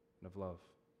 and of love.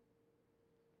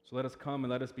 So let us come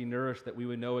and let us be nourished that we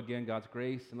would know again God's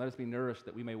grace, and let us be nourished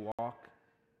that we may walk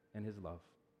in his love.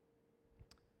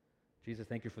 Jesus,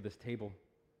 thank you for this table.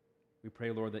 We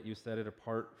pray, Lord, that you set it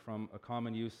apart from a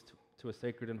common use to a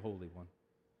sacred and holy one,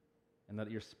 and that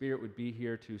your Spirit would be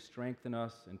here to strengthen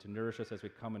us and to nourish us as we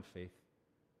come in faith.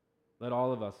 Let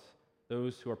all of us,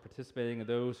 those who are participating and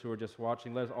those who are just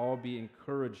watching, let us all be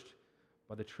encouraged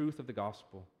by the truth of the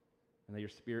gospel, and that your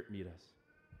Spirit meet us.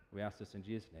 We ask this in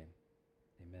Jesus' name.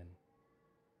 Amen.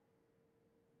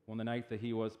 On the night that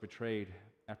he was betrayed,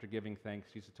 after giving thanks,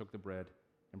 Jesus took the bread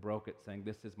and broke it, saying,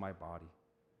 "This is my body,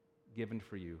 given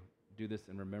for you. Do this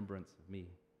in remembrance of me."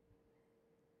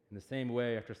 In the same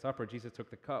way, after supper, Jesus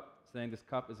took the cup, saying, "This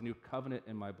cup is a new covenant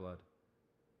in my blood.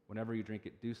 Whenever you drink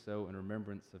it, do so in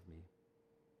remembrance of me.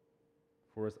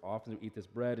 For as often as we eat this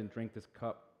bread and drink this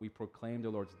cup, we proclaim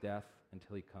the Lord's death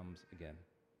until he comes again."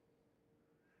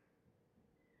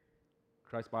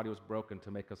 Christ's body was broken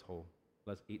to make us whole.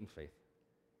 Let's eat in faith.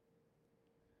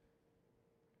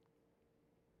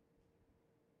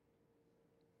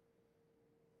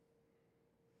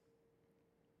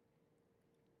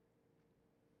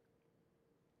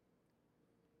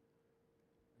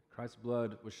 Christ's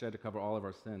blood was shed to cover all of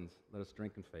our sins. Let us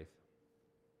drink in faith.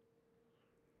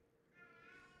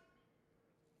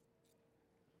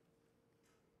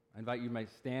 I invite you to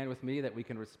stand with me that we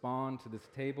can respond to this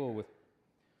table with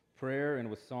prayer and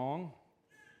with song.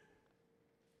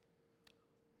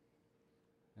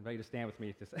 I invite you to stand with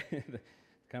me to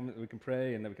come, we can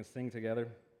pray and that we can sing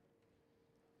together.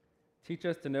 Teach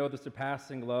us to know the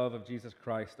surpassing love of Jesus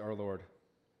Christ our Lord.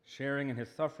 sharing in his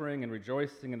suffering and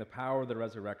rejoicing in the power of the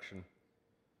resurrection,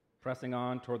 pressing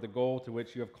on toward the goal to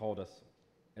which you have called us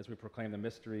as we proclaim the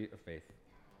mystery of faith.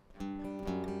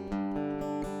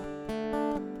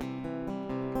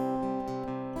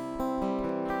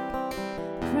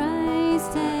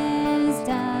 Christ has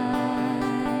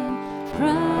died,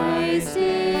 Christ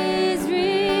is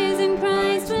risen,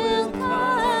 Christ will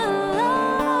come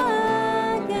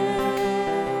again.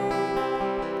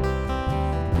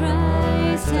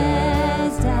 Christ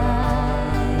has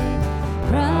died,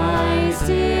 Christ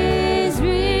is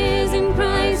risen,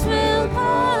 Christ will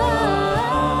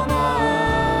come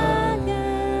again.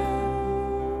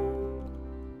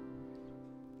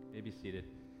 May be seated.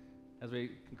 As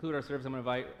we conclude our service, I'm going to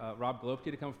invite Rob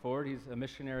Globke to come forward. He's a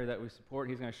missionary that we support.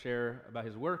 He's going to share about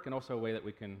his work and also a way that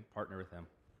we can partner with him.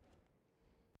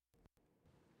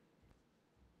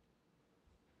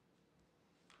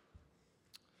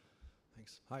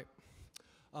 Thanks. Hi.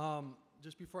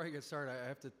 Just before I get started, I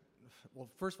have to, well,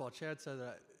 first of all, Chad said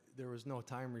that there was no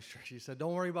time restriction. He said,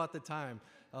 don't worry about the time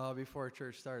before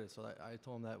church started. So I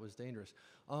told him that was dangerous.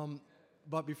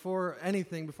 But before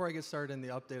anything, before I get started in the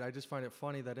update, I just find it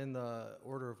funny that in the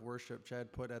order of worship,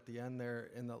 Chad put at the end there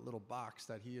in the little box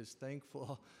that he is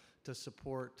thankful to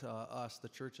support us. The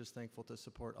church is thankful to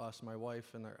support us, my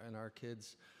wife, and our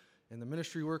kids in the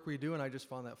ministry work we do. And I just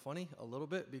found that funny a little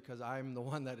bit because I'm the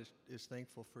one that is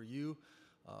thankful for you,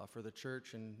 for the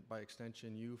church, and by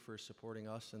extension, you for supporting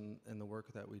us in the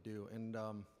work that we do. And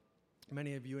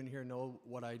many of you in here know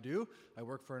what I do. I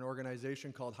work for an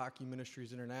organization called Hockey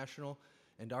Ministries International,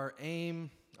 and our aim,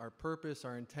 our purpose,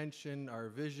 our intention, our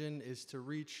vision is to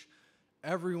reach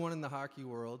everyone in the hockey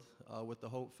world with the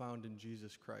hope found in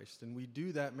Jesus Christ. And we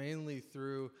do that mainly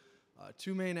through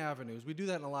two main avenues. We do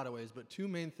that in a lot of ways, but two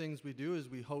main things we do is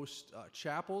we host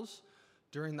chapels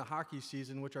during the hockey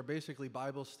season, which are basically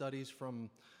Bible studies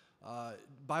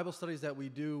that we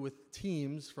do with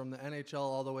teams from the NHL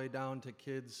all the way down to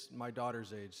kids my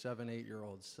daughter's age, 7,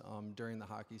 8-year-olds, during the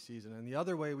hockey season. And the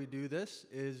other way we do this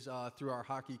is through our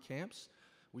hockey camps.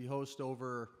 We host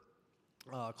over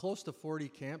close to 40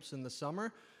 camps in the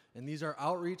summer, and these are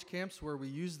outreach camps where we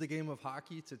use the game of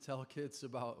hockey to tell kids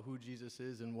about who Jesus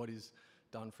is and what he's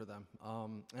done for them.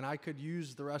 And I could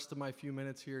use the rest of my few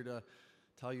minutes here to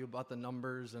tell you about the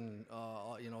numbers and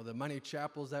the many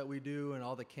chapels that we do and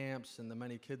all the camps and the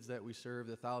many kids that we serve,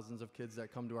 the thousands of kids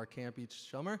that come to our camp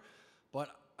each summer. But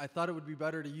I thought it would be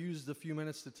better to use the few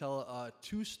minutes to tell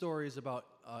two stories about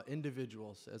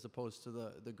individuals as opposed to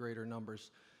the greater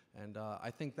numbers. And I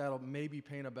think that'll maybe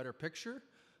paint a better picture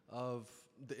of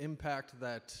the impact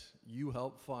that you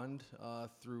help fund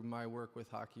through my work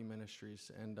with Hockey Ministries.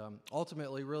 And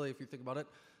ultimately, really, if you think about it,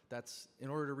 that's in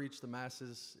order to reach the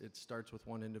masses, it starts with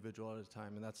one individual at a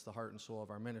time, and that's the heart and soul of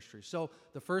our ministry. So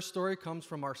the first story comes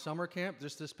from our summer camp.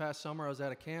 Just this past summer, I was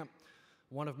at a camp,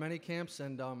 one of many camps,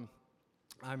 and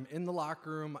I'm in the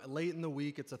locker room late in the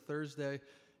week. It's a Thursday,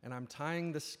 and I'm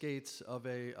tying the skates of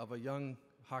a young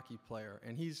hockey player,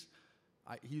 and he's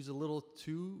a little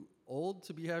too old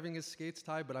to be having his skates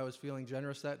tied, but I was feeling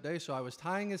generous that day, so I was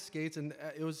tying his skates, and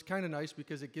it was kind of nice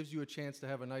because it gives you a chance to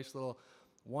have a nice little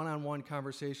one-on-one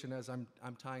conversation as I'm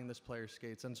tying this player's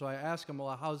skates. And so I asked him,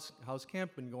 well, how's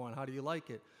camp been going? How do you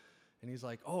like it? And he's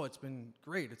like, oh, it's been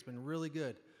great. It's been really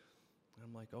good. And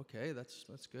I'm like, okay, that's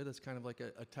good. That's kind of like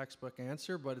a textbook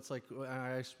answer, but it's like,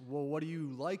 I asked, well, what do you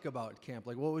like about camp?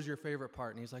 Like, what was your favorite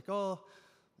part? And he's like,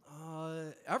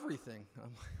 everything.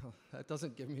 I'm like, oh, that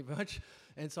doesn't give me much.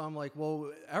 And so I'm like,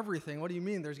 well, everything, what do you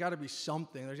mean? There's got to be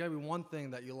something. There's got to be one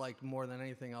thing that you liked more than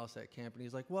anything else at camp. And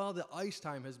he's like, well, the ice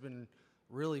time has been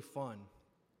really fun.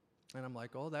 And I'm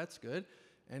like, oh, that's good.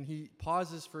 And he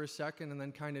pauses for a second and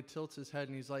then kind of tilts his head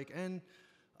and he's like, and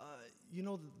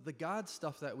the God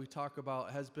stuff that we talk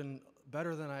about has been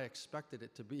better than I expected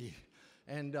it to be.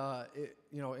 And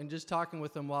in just talking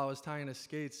with him while I was tying his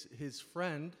skates, his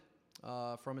friend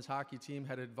from his hockey team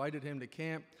had invited him to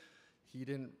camp. He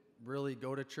didn't really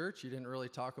go to church. He didn't really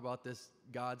talk about this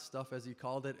God stuff, as he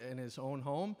called it, in his own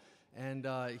home. And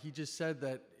he just said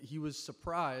that he was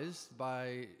surprised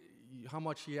by how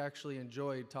much he actually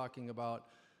enjoyed talking about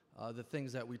the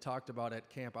things that we talked about at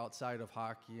camp outside of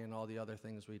hockey and all the other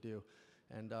things we do.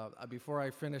 And before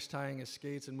I finished tying his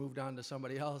skates and moved on to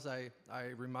somebody else, I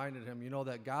reminded him,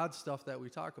 that God stuff that we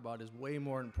talk about is way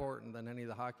more important than any of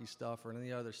the hockey stuff or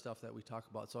any other stuff that we talk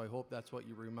about. So I hope that's what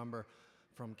you remember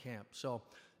from camp. So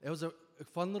it was a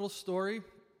fun little story.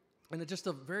 And it's just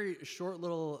a very short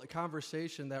little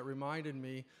conversation that reminded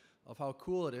me of how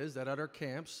cool it is that at our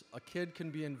camps, a kid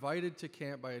can be invited to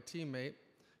camp by a teammate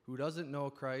who doesn't know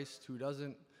Christ, who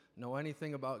doesn't know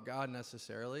anything about God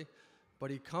necessarily,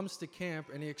 but he comes to camp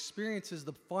and he experiences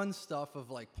the fun stuff of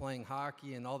like playing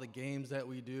hockey and all the games that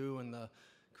we do and the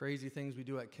crazy things we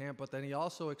do at camp, but then he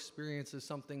also experiences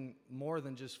something more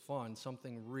than just fun,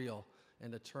 something real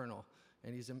and eternal.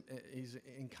 And he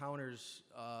encounters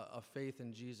a faith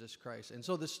in Jesus Christ. And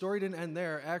so the story didn't end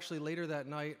there. Actually, later that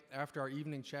night, after our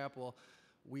evening chapel,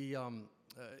 we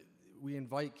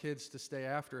invite kids to stay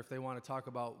after if they want to talk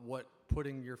about what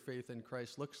putting your faith in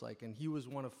Christ looks like. And he was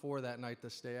one of 4 that night to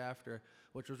stay after,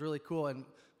 which was really cool. And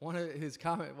one of his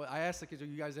comments, I asked the kids, "Do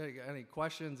you guys have any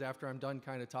questions after I'm done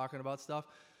kind of talking about stuff?"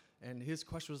 And his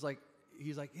question was like,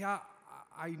 he's like, "Yeah,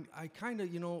 I kind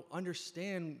of,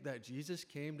 understand that Jesus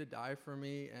came to die for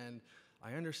me, and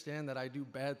I understand that I do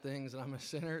bad things and I'm a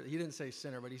sinner." He didn't say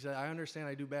sinner, but he said, "I understand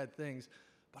I do bad things,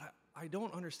 but I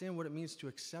don't understand what it means to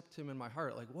accept him in my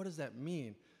heart. Like, what does that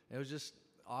mean?" And it was just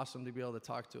awesome to be able to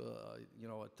talk to an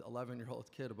 11-year-old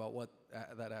kid about what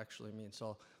that actually means.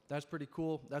 So that's pretty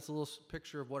cool. That's a little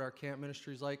picture of what our camp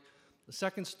ministry is like. The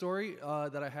second story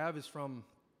that I have is from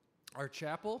our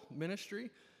chapel ministry,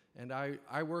 and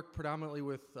I work predominantly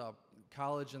with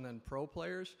college and then pro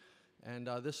players. And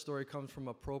this story comes from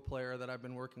a pro player that I've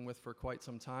been working with for quite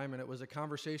some time, and it was a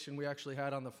conversation we actually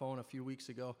had on the phone a few weeks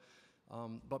ago.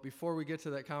 But before we get to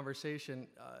that conversation,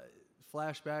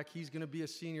 flashback, he's going to be a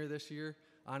senior this year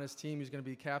on his team. He's going to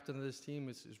be captain of this team.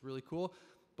 It's really cool.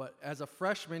 But as a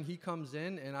freshman, he comes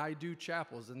in, and I do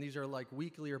chapels, and these are like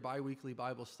weekly or bi-weekly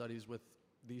Bible studies with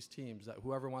these teams, that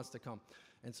whoever wants to come.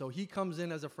 And so he comes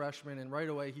in as a freshman, and right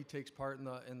away he takes part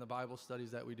in the Bible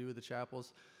studies that we do, the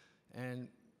chapels. And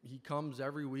he comes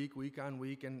every week on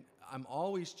week, and I'm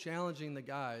always challenging the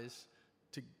guys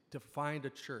to find a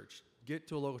church, get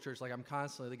to a local church. Like, I'm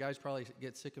constantly, the guys probably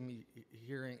get sick of me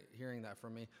hearing that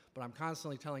from me, but I'm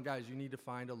constantly telling guys, you need to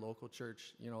find a local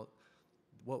church.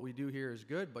 What we do here is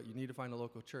good, but you need to find a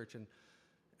local church. And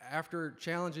after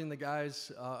challenging the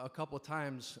guys a couple of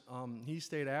times, he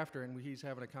stayed after, and he's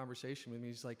having a conversation with me.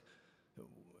 He's like,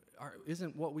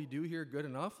 "Isn't what we do here good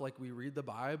enough? Like, we read the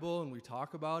Bible and we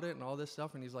talk about it and all this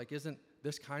stuff." And he's like, "Isn't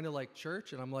this kind of like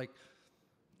church?" And I'm like,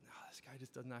 "No, this guy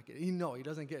just does not get it." He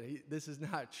doesn't get it. This is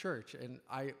not church. And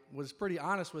I was pretty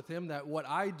honest with him that what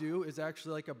I do is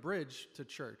actually like a bridge to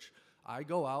church. I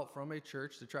go out from a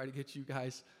church to try to get you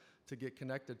guys to get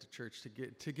connected to church,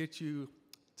 to get you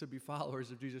to be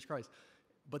followers of Jesus Christ.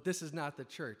 But this is not the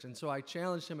church. And so I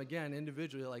challenged him again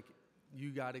individually, like,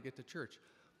 you got to get to church.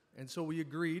 And so we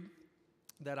agreed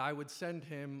that I would send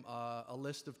him a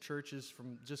list of churches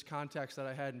from just contacts that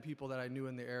I had and people that I knew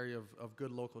in the area of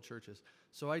good local churches.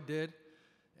 So I did.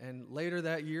 And later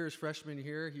that year, his freshman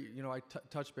year, I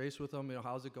touched base with him.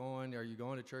 How's it going? Are you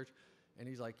going to church? And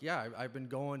he's like, "Yeah, I've been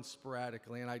going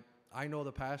sporadically. And I know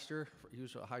the pastor. He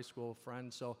was a high school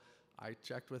friend. So I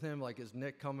checked with him, like, is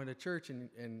Nick coming to church?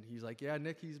 And he's like, "Yeah,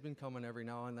 Nick, he's been coming every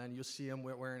now and then. You'll see him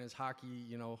wearing his hockey,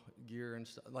 gear and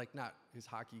stuff. Like, not his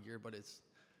hockey gear, but it's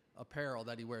apparel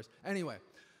that he wears." Anyway,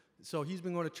 so he's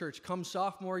been going to church. Come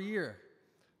sophomore year,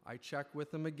 I check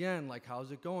with him again, like,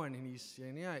 "How's it going?" And he's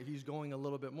saying, "Yeah, he's going a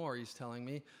little bit more," he's telling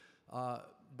me.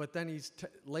 But then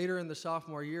later in the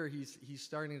sophomore year, he's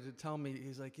starting to tell me,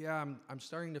 he's like, "Yeah, I'm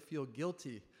starting to feel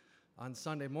guilty on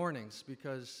Sunday mornings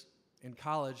because in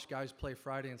college, guys play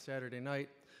Friday and Saturday night,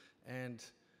 and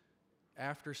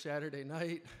after Saturday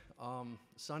night,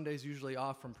 Sunday's usually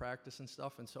off from practice and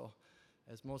stuff, and so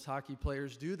as most hockey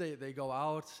players do, they go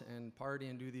out and party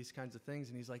and do these kinds of things."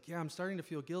 And he's like, "Yeah, I'm starting to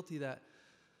feel guilty that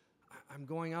I'm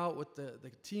going out with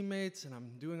the teammates and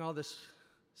I'm doing all this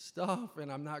stuff,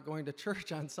 and I'm not going to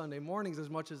church on Sunday mornings as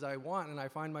much as I want, and I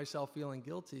find myself feeling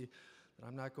guilty that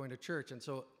I'm not going to church." And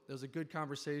so there was a good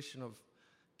conversation of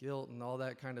guilt and all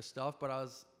that kind of stuff, but I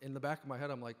was, in the back of my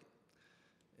head, I'm like,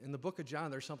 in the book of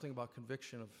John, there's something about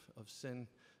conviction of sin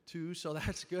too, so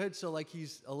that's good. So, like,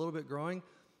 he's a little bit growing.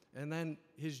 And then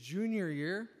his junior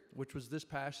year, which was this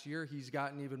past year, he's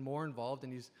gotten even more involved,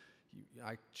 and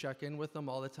I check in with him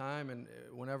all the time, and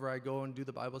whenever I go and do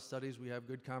the Bible studies, we have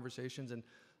good conversations, and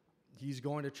he's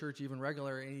going to church even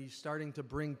regular, and he's starting to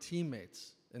bring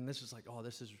teammates. And this is like, oh,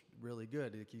 this is really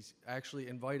good. Like, he's actually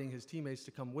inviting his teammates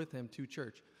to come with him to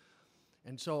church.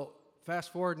 And so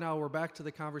fast forward now, we're back to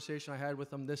the conversation I had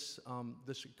with him this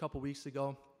couple weeks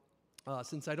ago.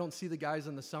 Since I don't see the guys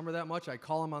in the summer that much, I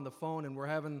call him on the phone, and we're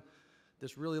having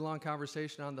this really long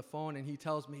conversation on the phone, and he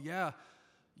tells me, "Yeah,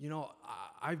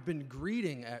 I've been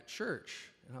greeting at church."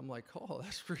 And I'm like, "Oh,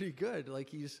 that's pretty good." Like,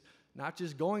 he's not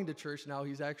just going to church now,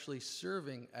 he's actually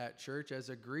serving at church as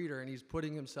a greeter, and he's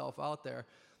putting himself out there.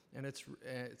 And it's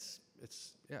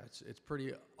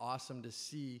pretty awesome to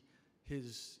see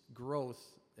his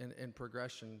growth and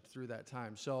progression through that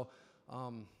time. So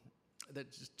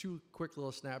that's just two quick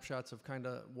little snapshots of kind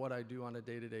of what I do on a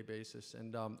day-to-day basis.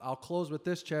 And I'll close with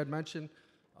this. Chad mentioned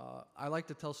I like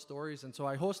to tell stories, and so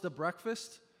I host a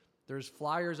breakfast. There's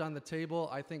flyers on the table.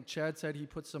 I think Chad said he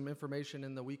put some information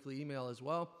in the weekly email as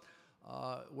well,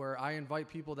 where I invite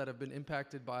people that have been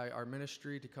impacted by our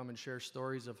ministry to come and share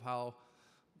stories of how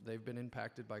they've been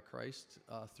impacted by Christ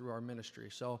through our ministry.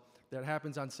 So that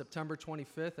happens on September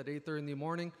 25th at 8:30 in the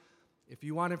morning. If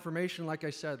you want information, like I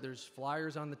said, there's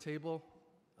flyers on the table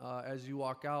as you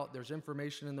walk out. There's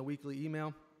information in the weekly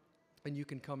email, and you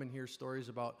can come and hear stories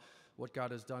about what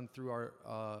God has done through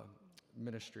our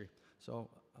ministry. So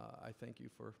I thank you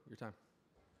for your time.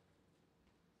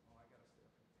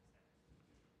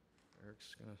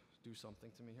 Eric's going to do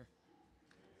something to me here.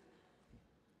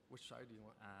 Which side do you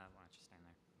want? Why don't you stand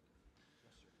there?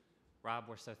 Rob,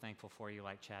 we're so thankful for you,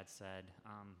 like Chad said.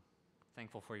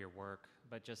 Thankful for your work,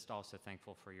 but just also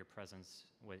thankful for your presence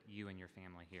with you and your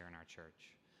family here in our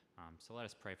church. So let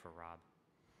us pray for Rob.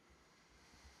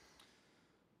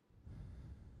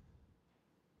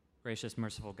 Gracious,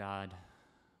 merciful God,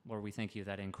 Lord, we thank you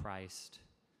that in Christ,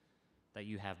 that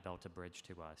you have built a bridge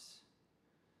to us.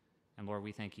 And Lord,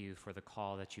 we thank you for the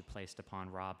call that you placed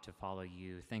upon Rob to follow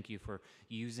you. Thank you for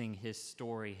using his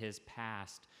story, his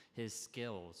past, his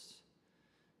skills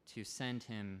to send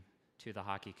him to the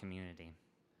hockey community,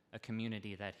 a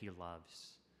community that he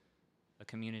loves, a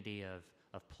community of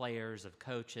players, of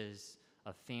coaches,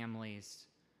 of families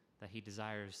that he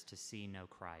desires to see know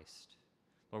Christ.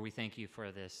 Lord, we thank you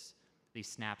for these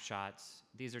snapshots.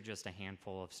 These are just a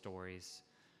handful of stories.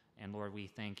 And Lord, we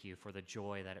thank you for the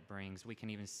joy that it brings. We can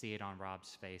even see it on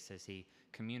Rob's face as he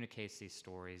communicates these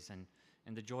stories and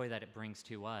the joy that it brings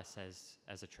to us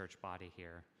as a church body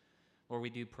here. Lord, we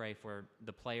do pray for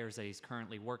the players that he's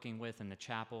currently working with in the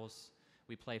chapels.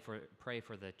 We pray for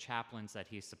the chaplains that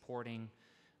he's supporting.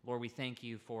 Lord, we thank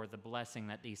you for the blessing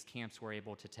that these camps were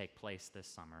able to take place this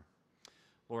summer.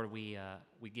 Lord, we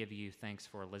give you thanks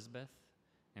for Elizabeth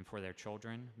and for their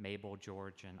children, Mabel,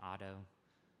 George, and Otto.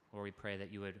 Lord, we pray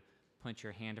that you would put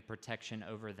your hand of protection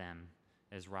over them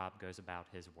as Rob goes about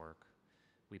his work.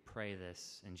 We pray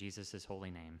this in Jesus'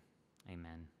 holy name.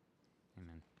 Amen.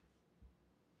 Amen.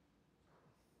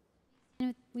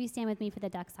 Will you stand with me for the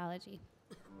doxology?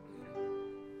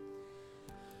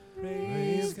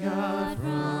 Praise God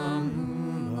from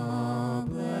whom all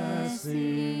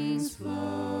blessings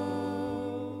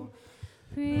flow.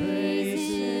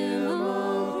 Praise him,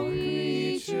 all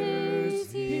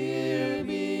creatures here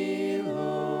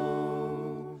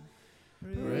below.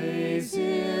 Praise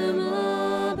him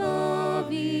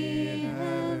above, ye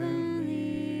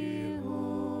heavenly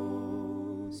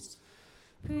hosts.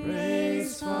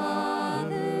 Praise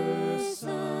Father,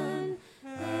 Son,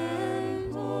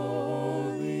 and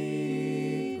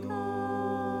Holy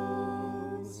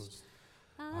Ghost.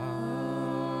 Amen.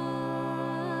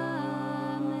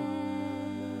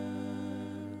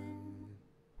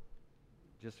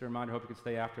 Just a reminder, hope you can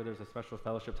stay after. There's a special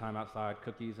fellowship time outside,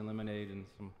 cookies and lemonade and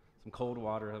some cold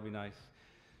water. That'll be nice.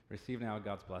 Receive now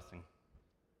God's blessing.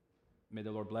 May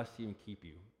the Lord bless you and keep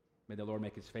you. May the Lord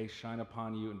make his face shine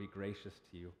upon you and be gracious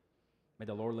to you. May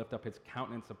the Lord lift up his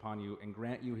countenance upon you and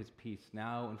grant you his peace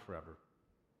now and forever.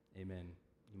 Amen.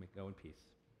 You may go in peace.